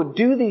that I would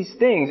do these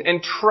things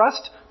and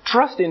trust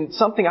in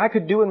something I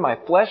could do in my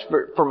flesh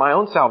for my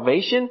own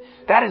salvation,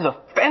 that is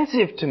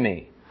offensive to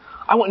me.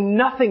 I want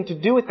nothing to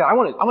do with that. I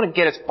want to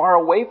get as far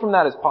away from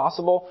that as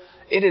possible.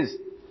 It's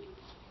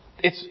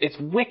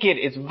wicked.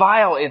 It's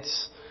vile. It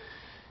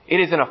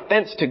is an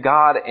offense to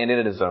God, and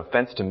it is an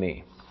offense to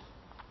me.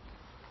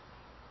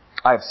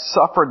 I have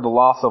suffered the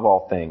loss of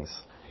all things.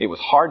 It was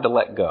hard to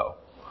let go,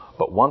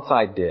 but once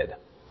I did,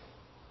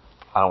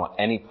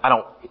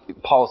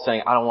 Paul is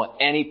saying, I don't want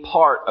any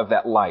part of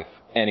that life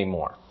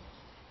anymore,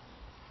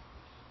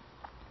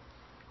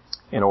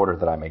 in order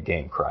that I may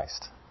gain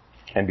Christ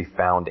and be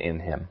found in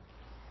Him.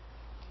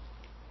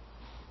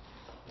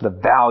 The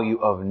value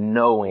of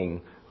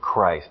knowing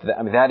Christ.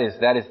 That is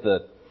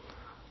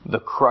the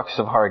crux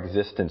of our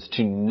existence,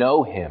 to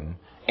know Him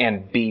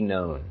and be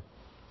known.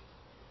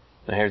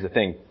 Now here's the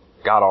thing.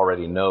 God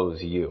already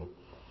knows you.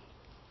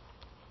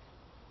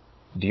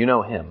 Do you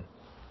know Him?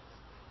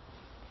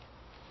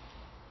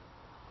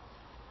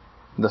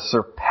 The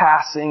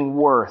surpassing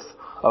worth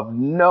of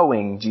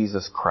knowing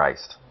Jesus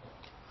Christ.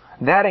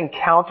 That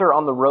encounter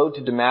on the road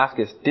to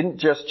Damascus didn't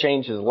just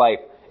change his life.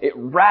 It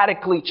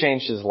radically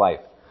changed his life.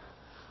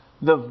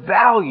 The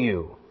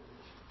value,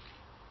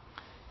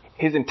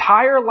 his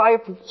entire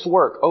life's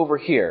work over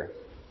here,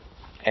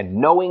 and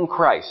knowing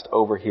Christ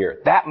over here.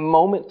 That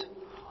moment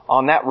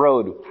on that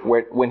road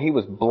when he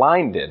was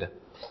blinded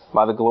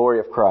by the glory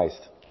of Christ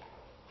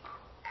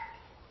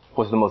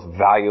was the most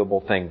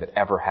valuable thing that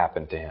ever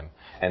happened to him.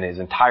 And his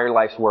entire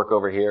life's work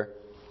over here,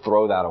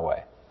 throw that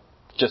away.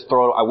 Just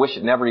throw it. I wish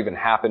it never even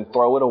happened.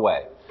 Throw it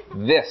away.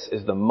 This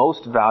is the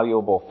most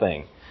valuable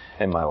thing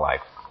in my life.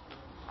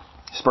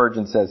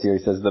 Spurgeon says here,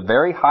 he says, the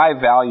very high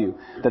value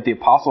that the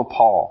Apostle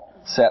Paul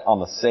set on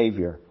the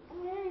Savior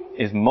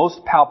is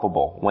most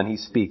palpable when he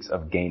speaks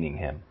of gaining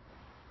Him.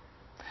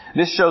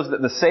 This shows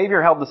that the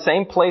Savior held the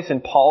same place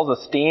in Paul's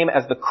esteem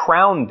as the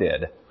crown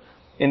did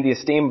in the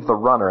esteem of the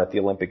runner at the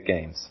Olympic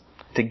Games.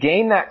 To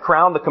gain that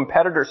crown, the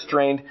competitor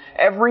strained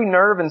every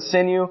nerve and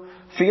sinew,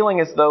 feeling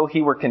as though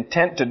he were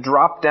content to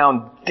drop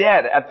down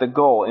dead at the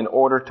goal in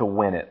order to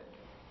win it.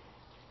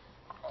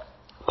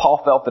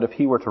 Paul felt that if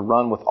he were to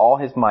run with all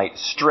his might,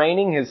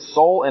 straining his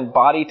soul and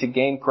body to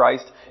gain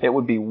Christ, it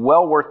would be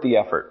well worth the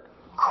effort.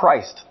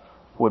 Christ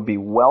would be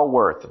well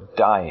worth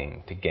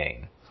dying to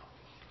gain.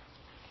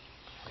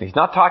 He's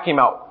not talking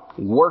about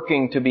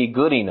working to be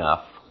good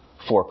enough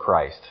for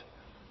Christ.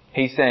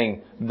 He's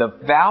saying the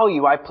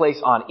value I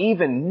place on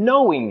even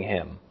knowing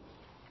Him,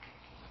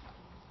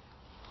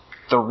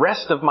 the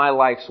rest of my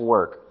life's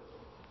work,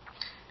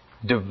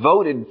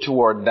 devoted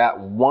toward that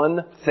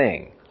one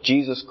thing,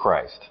 Jesus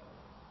Christ,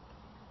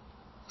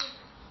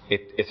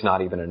 it's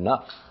not even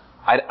enough.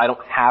 I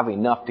don't have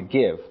enough to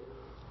give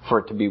for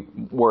it to be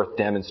worth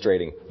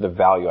demonstrating the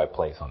value I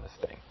place on this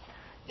thing.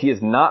 He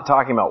is not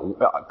talking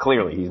about,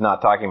 clearly, he's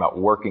not talking about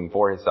working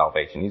for his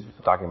salvation. He's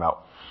talking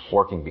about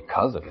working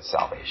because of his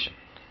salvation.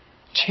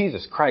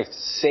 Jesus Christ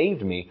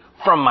saved me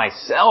from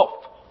myself.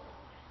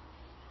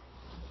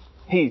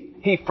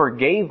 He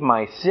forgave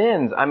my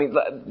sins.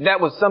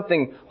 That was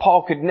something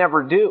Paul could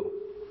never do.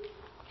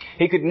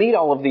 He could meet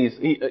all of these,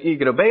 he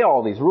could obey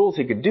all these rules,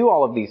 he could do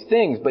all of these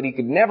things, but he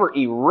could never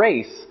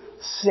erase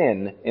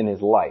sin in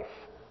his life.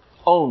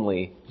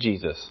 Only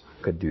Jesus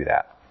could do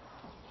that.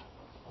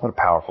 What a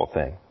powerful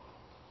thing.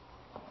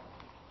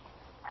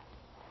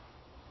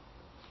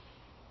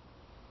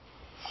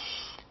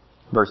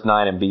 Verse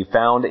 9, and be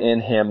found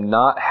in Him,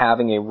 not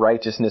having a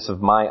righteousness of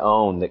my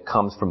own that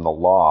comes from the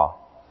law,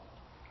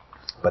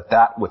 but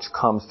that which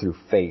comes through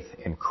faith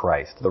in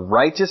Christ. The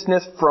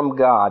righteousness from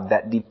God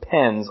that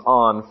depends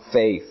on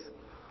faith.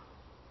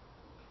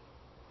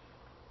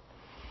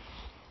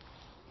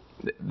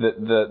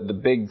 The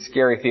big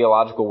scary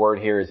theological word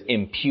here is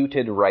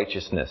imputed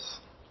righteousness.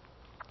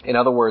 In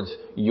other words,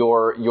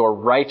 your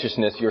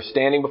righteousness, you're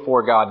standing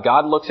before God.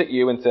 God looks at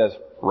you and says,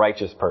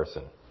 righteous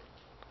person.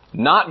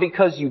 Not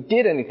because you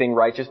did anything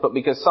righteous, but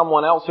because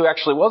someone else who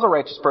actually was a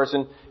righteous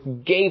person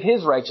gave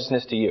his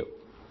righteousness to you.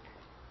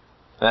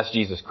 And that's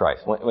Jesus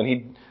Christ. When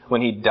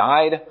he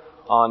died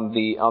on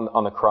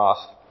the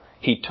cross,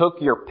 He took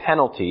your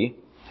penalty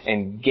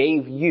and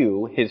gave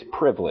you His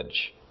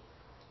privilege.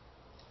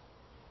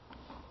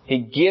 He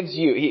gives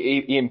you,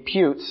 He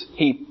imputes,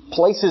 He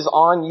places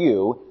on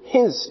you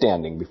His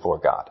standing before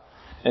God.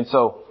 And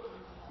so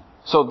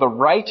the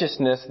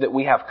righteousness that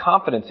we have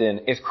confidence in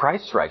is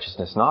Christ's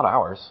righteousness, not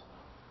ours.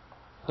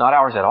 Not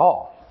ours at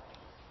all.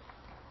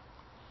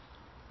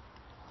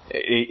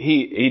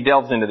 He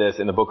delves into this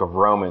in the book of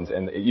Romans,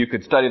 and you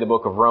could study the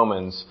book of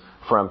Romans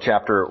from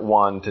chapter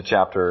 1 to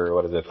chapter,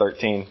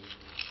 13?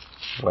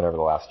 Whatever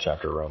the last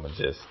chapter of Romans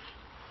is.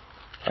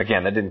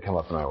 Again, that didn't come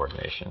up in my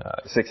ordination.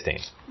 16.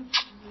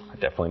 I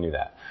definitely knew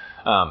that.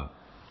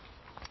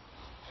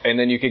 And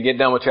then you could get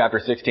done with chapter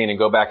 16 and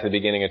go back to the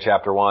beginning of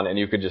chapter 1, and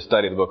you could just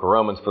study the book of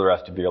Romans for the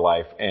rest of your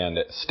life and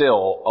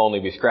still only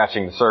be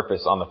scratching the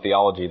surface on the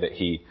theology that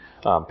he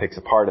picks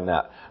apart in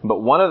that.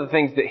 But one of the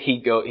things that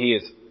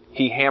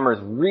he hammers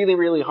really,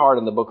 really hard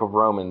in the book of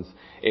Romans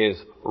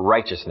is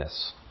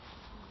righteousness.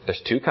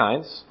 There's two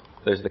kinds.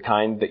 There's the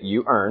kind that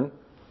you earn,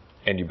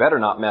 and you better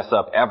not mess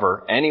up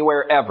ever,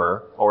 anywhere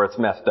ever, or it's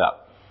messed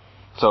up.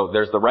 So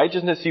there's the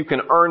righteousness you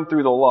can earn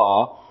through the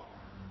law,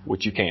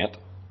 which you can't.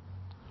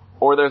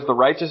 Or there's the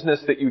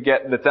righteousness that you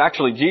get that's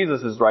actually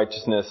Jesus'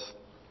 righteousness,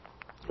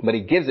 but he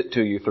gives it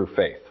to you through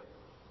faith.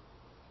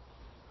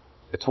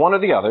 It's one or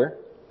the other.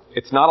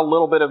 It's not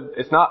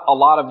it's not a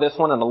lot of this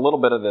one and a little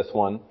bit of this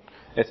one.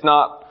 It's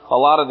not a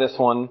lot of this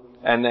one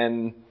and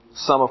then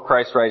some of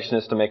Christ's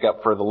righteousness to make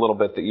up for the little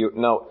bit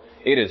no,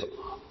 it is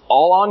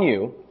all on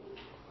you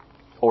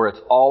or it's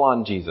all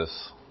on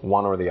Jesus,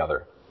 one or the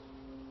other.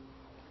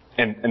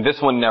 And this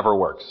one never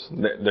works.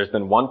 There's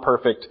been one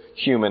perfect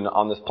human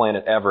on this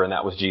planet ever, and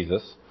that was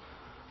Jesus.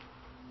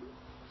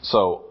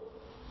 So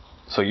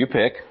you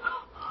pick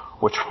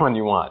which one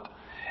you want.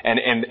 And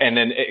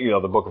then,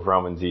 the book of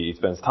Romans, he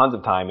spends tons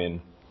of time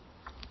in.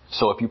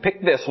 So if you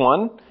pick this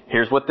one,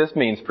 here's what this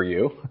means for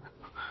you.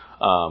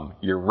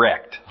 You're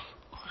wrecked.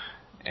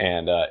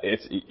 And,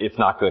 it's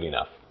not good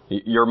enough.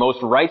 Your most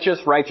righteous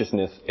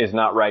righteousness is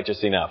not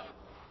righteous enough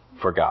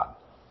for God.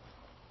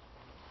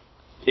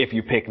 If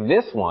you pick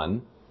this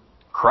one,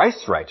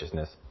 Christ's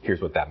righteousness, here's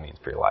what that means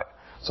for your life.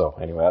 So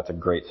anyway, that's a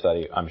great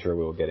study I'm sure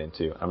we will get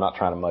into. I'm not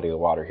trying to muddy the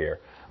water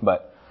here.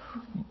 But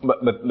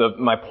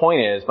my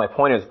point is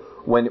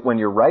when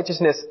your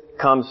righteousness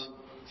comes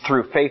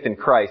through faith in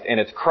Christ and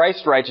it's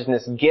Christ's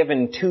righteousness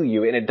given to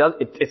you, and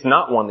it's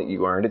not one that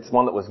you earned, it's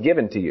one that was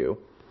given to you,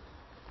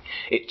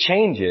 it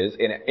changes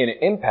and it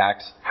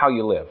impacts how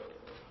you live.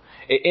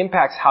 It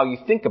impacts how you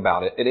think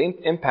about it. It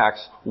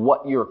impacts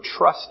what you're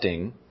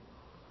trusting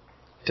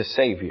to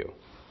save you.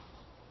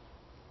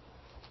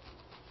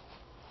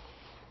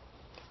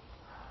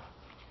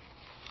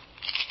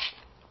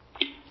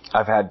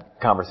 I've had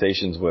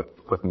conversations with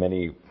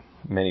many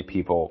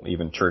people,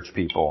 even church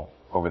people,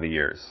 over the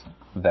years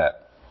and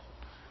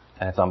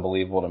it's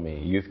unbelievable to me,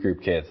 youth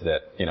group kids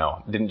that,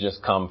 didn't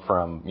just come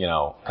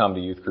to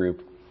youth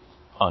group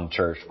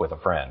unchurched with a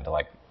friend.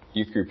 Like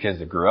youth group kids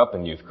that grew up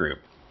in youth group.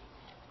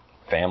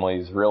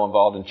 Families real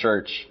involved in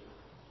church.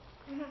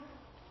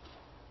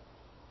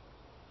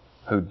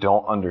 Who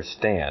don't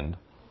understand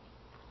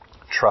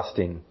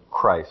trusting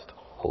Christ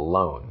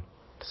alone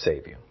to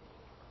save you.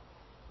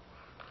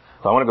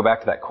 So I want to go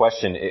back to that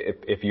question.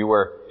 If you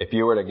were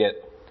to get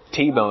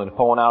T-boned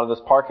pulling out of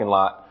this parking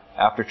lot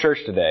after church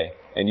today,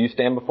 and you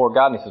stand before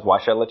God and He says, "Why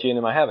should I let you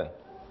into my heaven?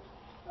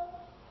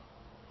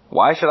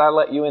 Why should I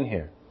let you in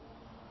here?"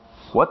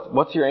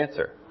 What's your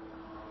answer?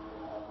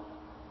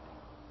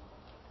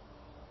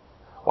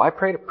 Well, I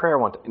prayed a prayer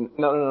one time.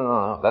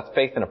 No. That's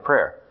faith in a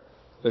prayer.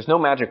 There's no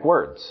magic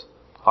words.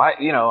 I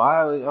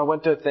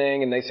went to a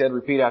thing and they said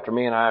repeat after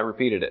me and I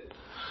repeated it.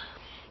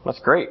 That's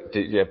great.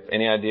 Did you have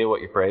any idea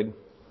what you prayed?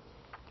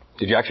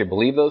 Did you actually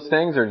believe those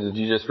things, or did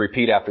you just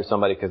repeat after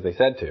somebody because they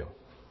said to?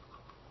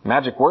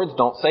 Magic words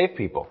don't save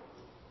people.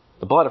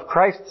 The blood of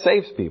Christ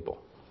saves people.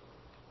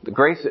 The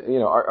grace,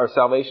 our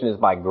salvation is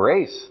by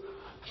grace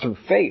through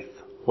faith.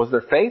 Was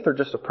there faith or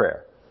just a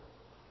prayer?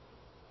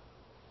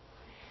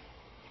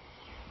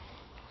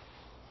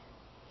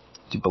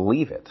 Do you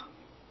believe it?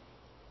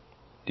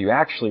 Do you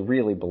actually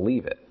really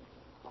believe it?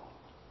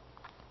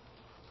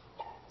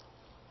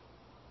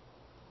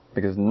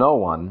 Because no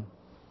one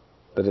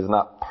that is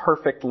not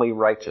perfectly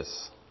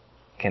righteous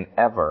can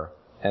ever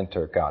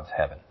enter God's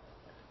heaven.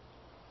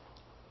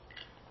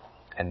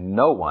 And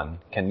no one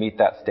can meet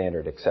that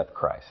standard except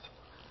Christ.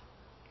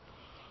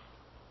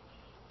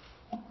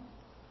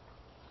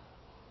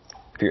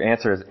 If your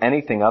answer is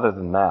anything other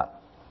than that,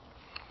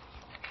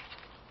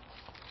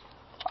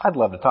 I'd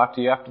love to talk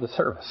to you after the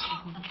service.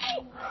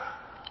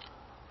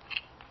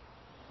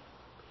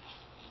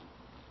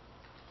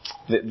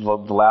 The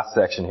last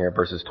section here,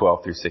 verses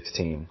 12 through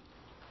 16.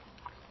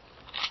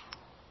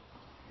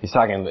 He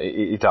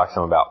talks to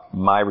them about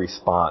my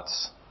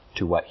response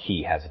to what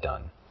He has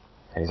done.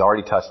 And he's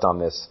already touched on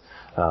this,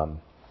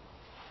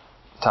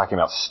 talking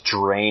about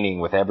straining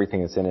with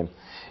everything that's in him.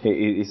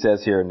 He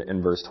says here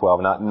in verse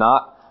 12,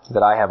 not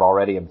that I have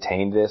already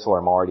obtained this or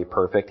am already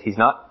perfect.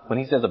 When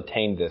he says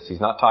obtained this, he's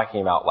not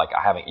talking about like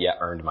I haven't yet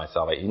earned my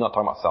salvation. He's not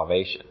talking about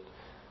salvation.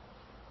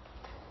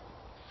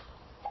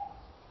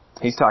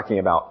 He's talking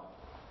about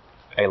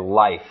a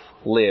life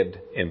lived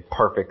in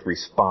perfect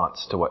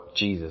response to what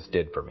Jesus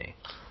did for me.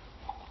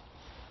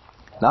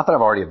 Not that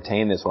I've already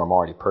obtained this or I'm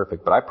already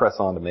perfect, but I press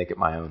on to make it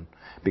my own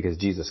because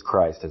Jesus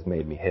Christ has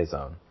made me His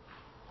own.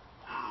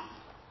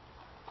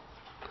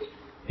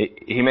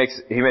 He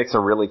makes a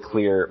really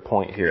clear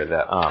point here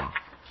that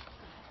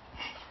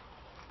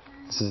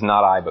this is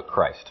not I but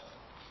Christ.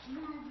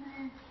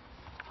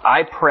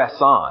 I press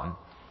on.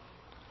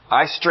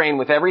 I strain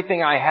with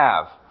everything I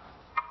have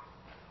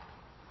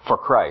for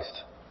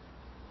Christ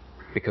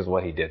because of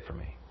what He did for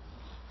me.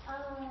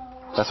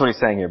 That's what he's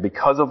saying here.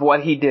 Because of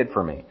what He did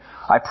for me,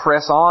 I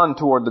press on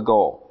toward the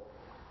goal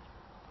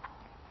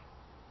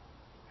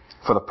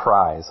for the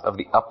prize of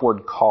the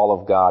upward call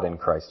of God in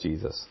Christ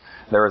Jesus.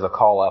 There is a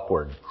call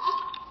upward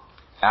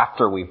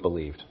after we've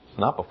believed,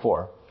 not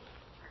before.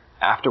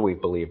 After we've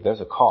believed,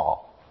 there's a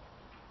call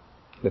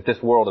that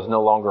this world is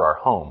no longer our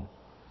home.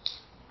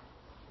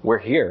 We're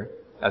here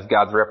as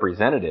God's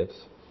representatives,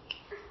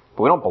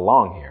 but we don't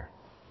belong here.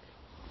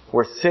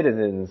 We're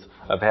citizens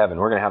of heaven.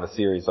 We're going to have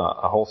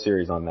a whole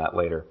series on that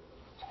later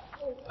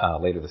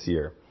this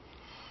year.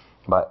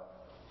 But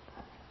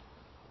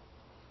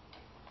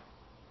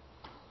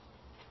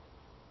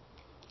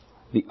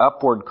the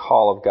upward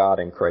call of God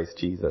in Christ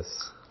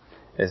Jesus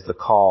is the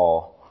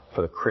call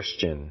for the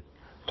Christian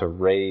to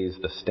raise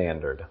the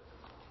standard,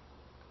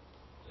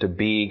 to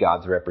be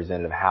God's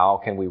representative. How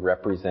can we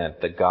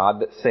represent the God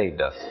that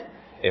saved us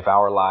if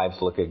our lives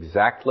look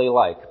exactly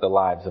like the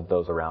lives of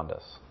those around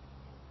us?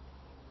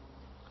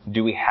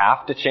 Do we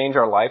have to change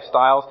our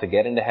lifestyles to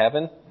get into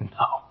heaven?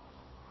 No.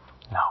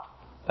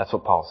 That's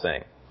what Paul's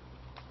saying.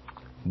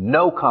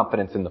 No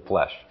confidence in the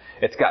flesh.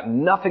 It's got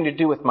nothing to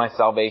do with my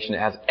salvation. It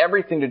has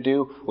everything to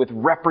do with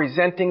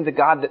representing the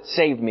God that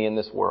saved me in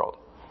this world.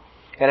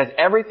 It has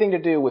everything to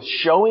do with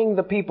showing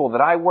the people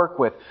that I work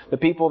with, the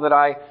people that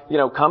I,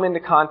 come into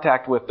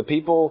contact with, the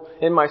people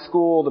in my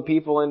school, the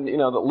people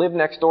that live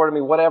next door to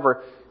me,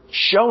 whatever,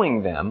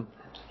 showing them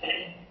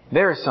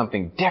there is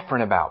something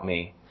different about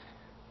me.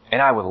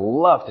 And I would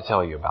love to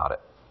tell you about it.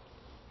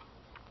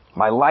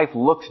 My life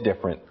looks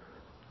different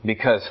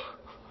because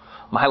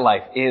my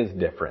life is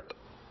different.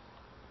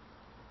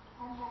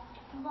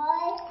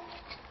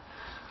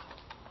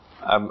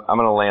 I'm going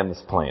to land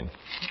this plane.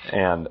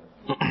 And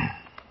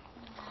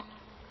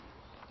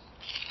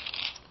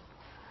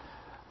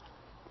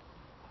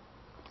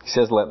he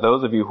says, let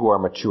those of you who are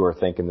mature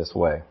think in this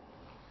way.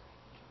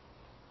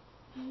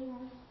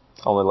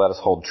 Only let us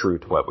hold true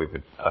to what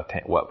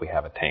we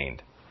have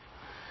attained.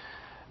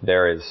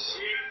 There is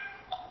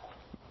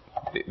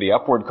the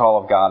upward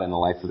call of God in the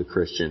life of the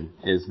Christian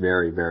is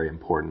very, very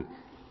important.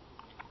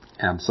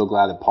 And I'm so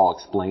glad that Paul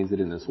explains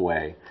it in this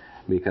way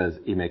because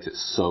he makes it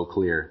so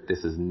clear.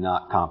 This is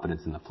not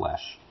confidence in the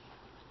flesh.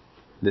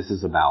 This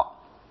is about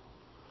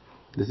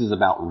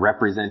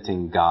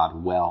representing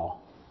God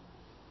well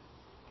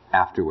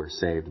after we're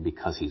saved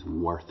because He's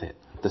worth it.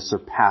 The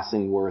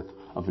surpassing worth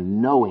of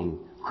knowing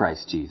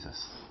Christ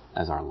Jesus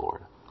as our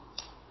Lord.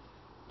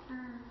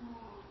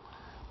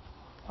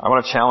 I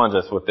want to challenge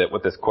us with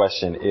this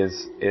question.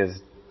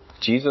 Is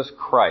Jesus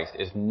Christ,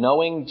 is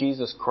knowing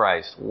Jesus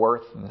Christ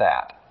worth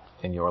that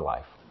in your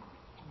life?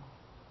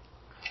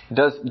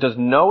 Does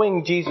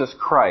knowing Jesus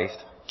Christ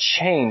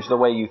change the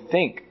way you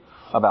think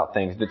about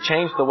things? To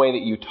change the way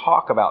that you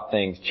talk about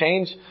things?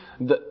 Change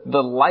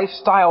the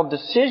lifestyle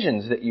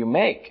decisions that you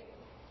make?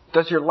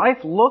 Does your life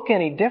look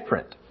any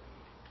different?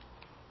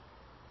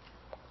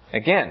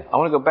 Again, I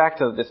want to go back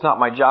to, it's not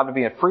my job to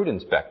be a fruit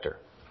inspector.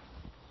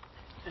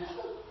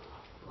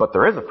 But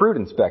there is a fruit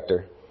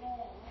inspector.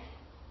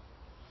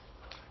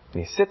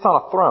 And He sits on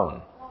a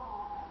throne.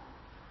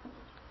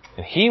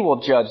 And He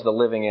will judge the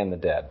living and the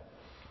dead.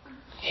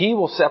 He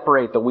will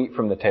separate the wheat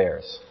from the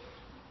tares.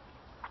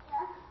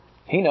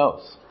 He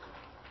knows.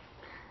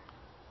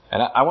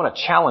 And I want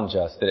to challenge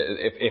us that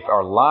if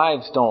our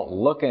lives don't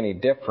look any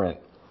different,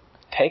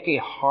 take a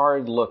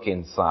hard look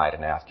inside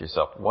and ask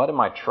yourself, what am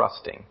I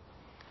trusting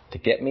to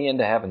get me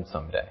into heaven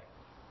someday?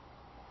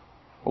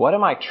 What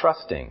am I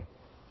trusting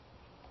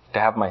to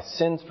have my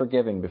sins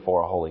forgiven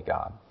before a holy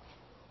God?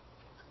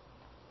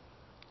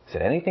 Is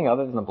it anything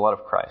other than the blood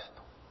of Christ?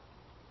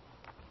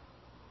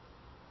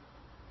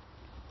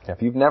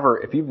 If you've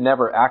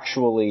never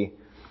actually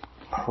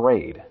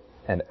prayed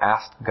and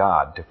asked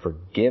God to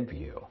forgive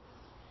you,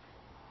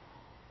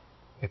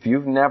 if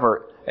you've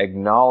never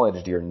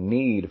acknowledged your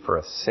need for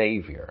a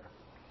Savior,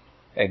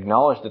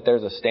 acknowledged that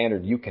there's a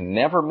standard you can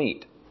never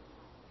meet,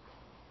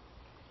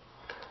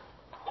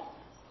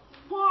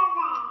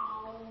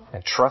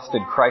 and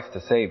trusted Christ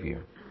to save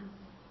you,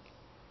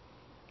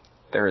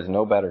 there is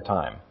no better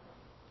time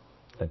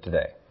than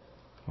today.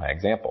 My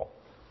example.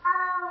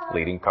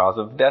 Leading cause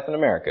of death in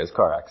America is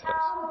car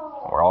accidents.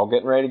 We're all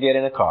getting ready to get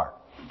in a car.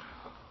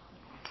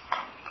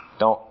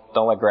 Don't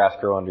let grass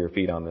grow under your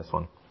feet on this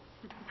one.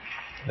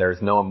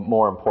 There's no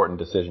more important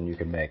decision you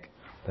can make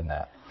than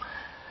that.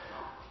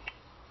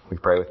 Will you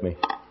pray with me?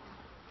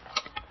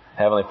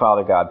 Heavenly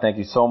Father God, thank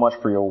you so much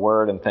for your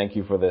word, and thank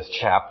you for this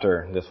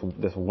chapter,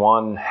 this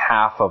one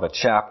half of a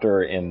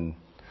chapter in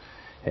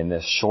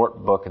this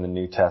short book in the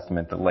New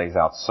Testament that lays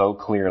out so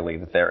clearly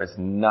that there is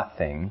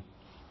nothing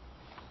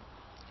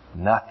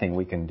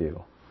we can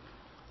do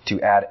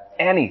to add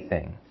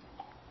anything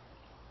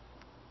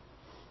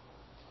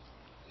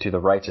to the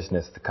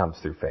righteousness that comes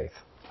through faith.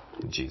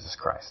 in Jesus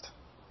Christ.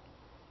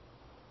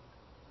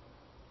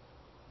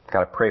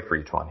 God, I pray for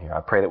each one here.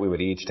 I pray that we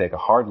would each take a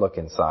hard look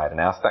inside and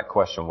ask that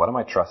question, what am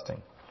I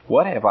trusting?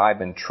 What have I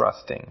been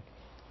trusting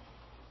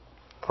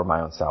for my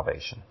own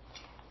salvation?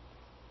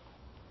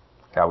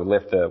 God, we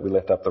lift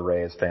up the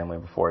Reyes family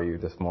before you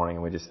this morning,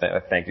 and we just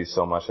thank you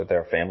so much that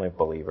they're a family of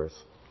believers.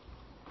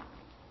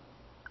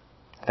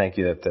 Thank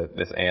you that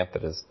this aunt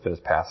that is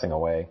passing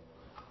away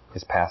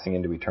is passing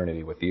into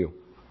eternity with you.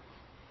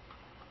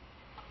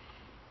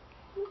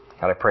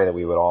 God, I pray that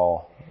we would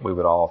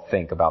all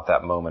think about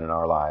that moment in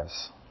our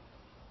lives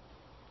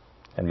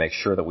and make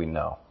sure that we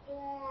know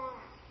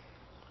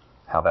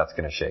how that's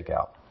going to shake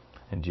out.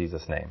 In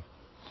Jesus' name,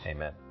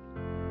 amen.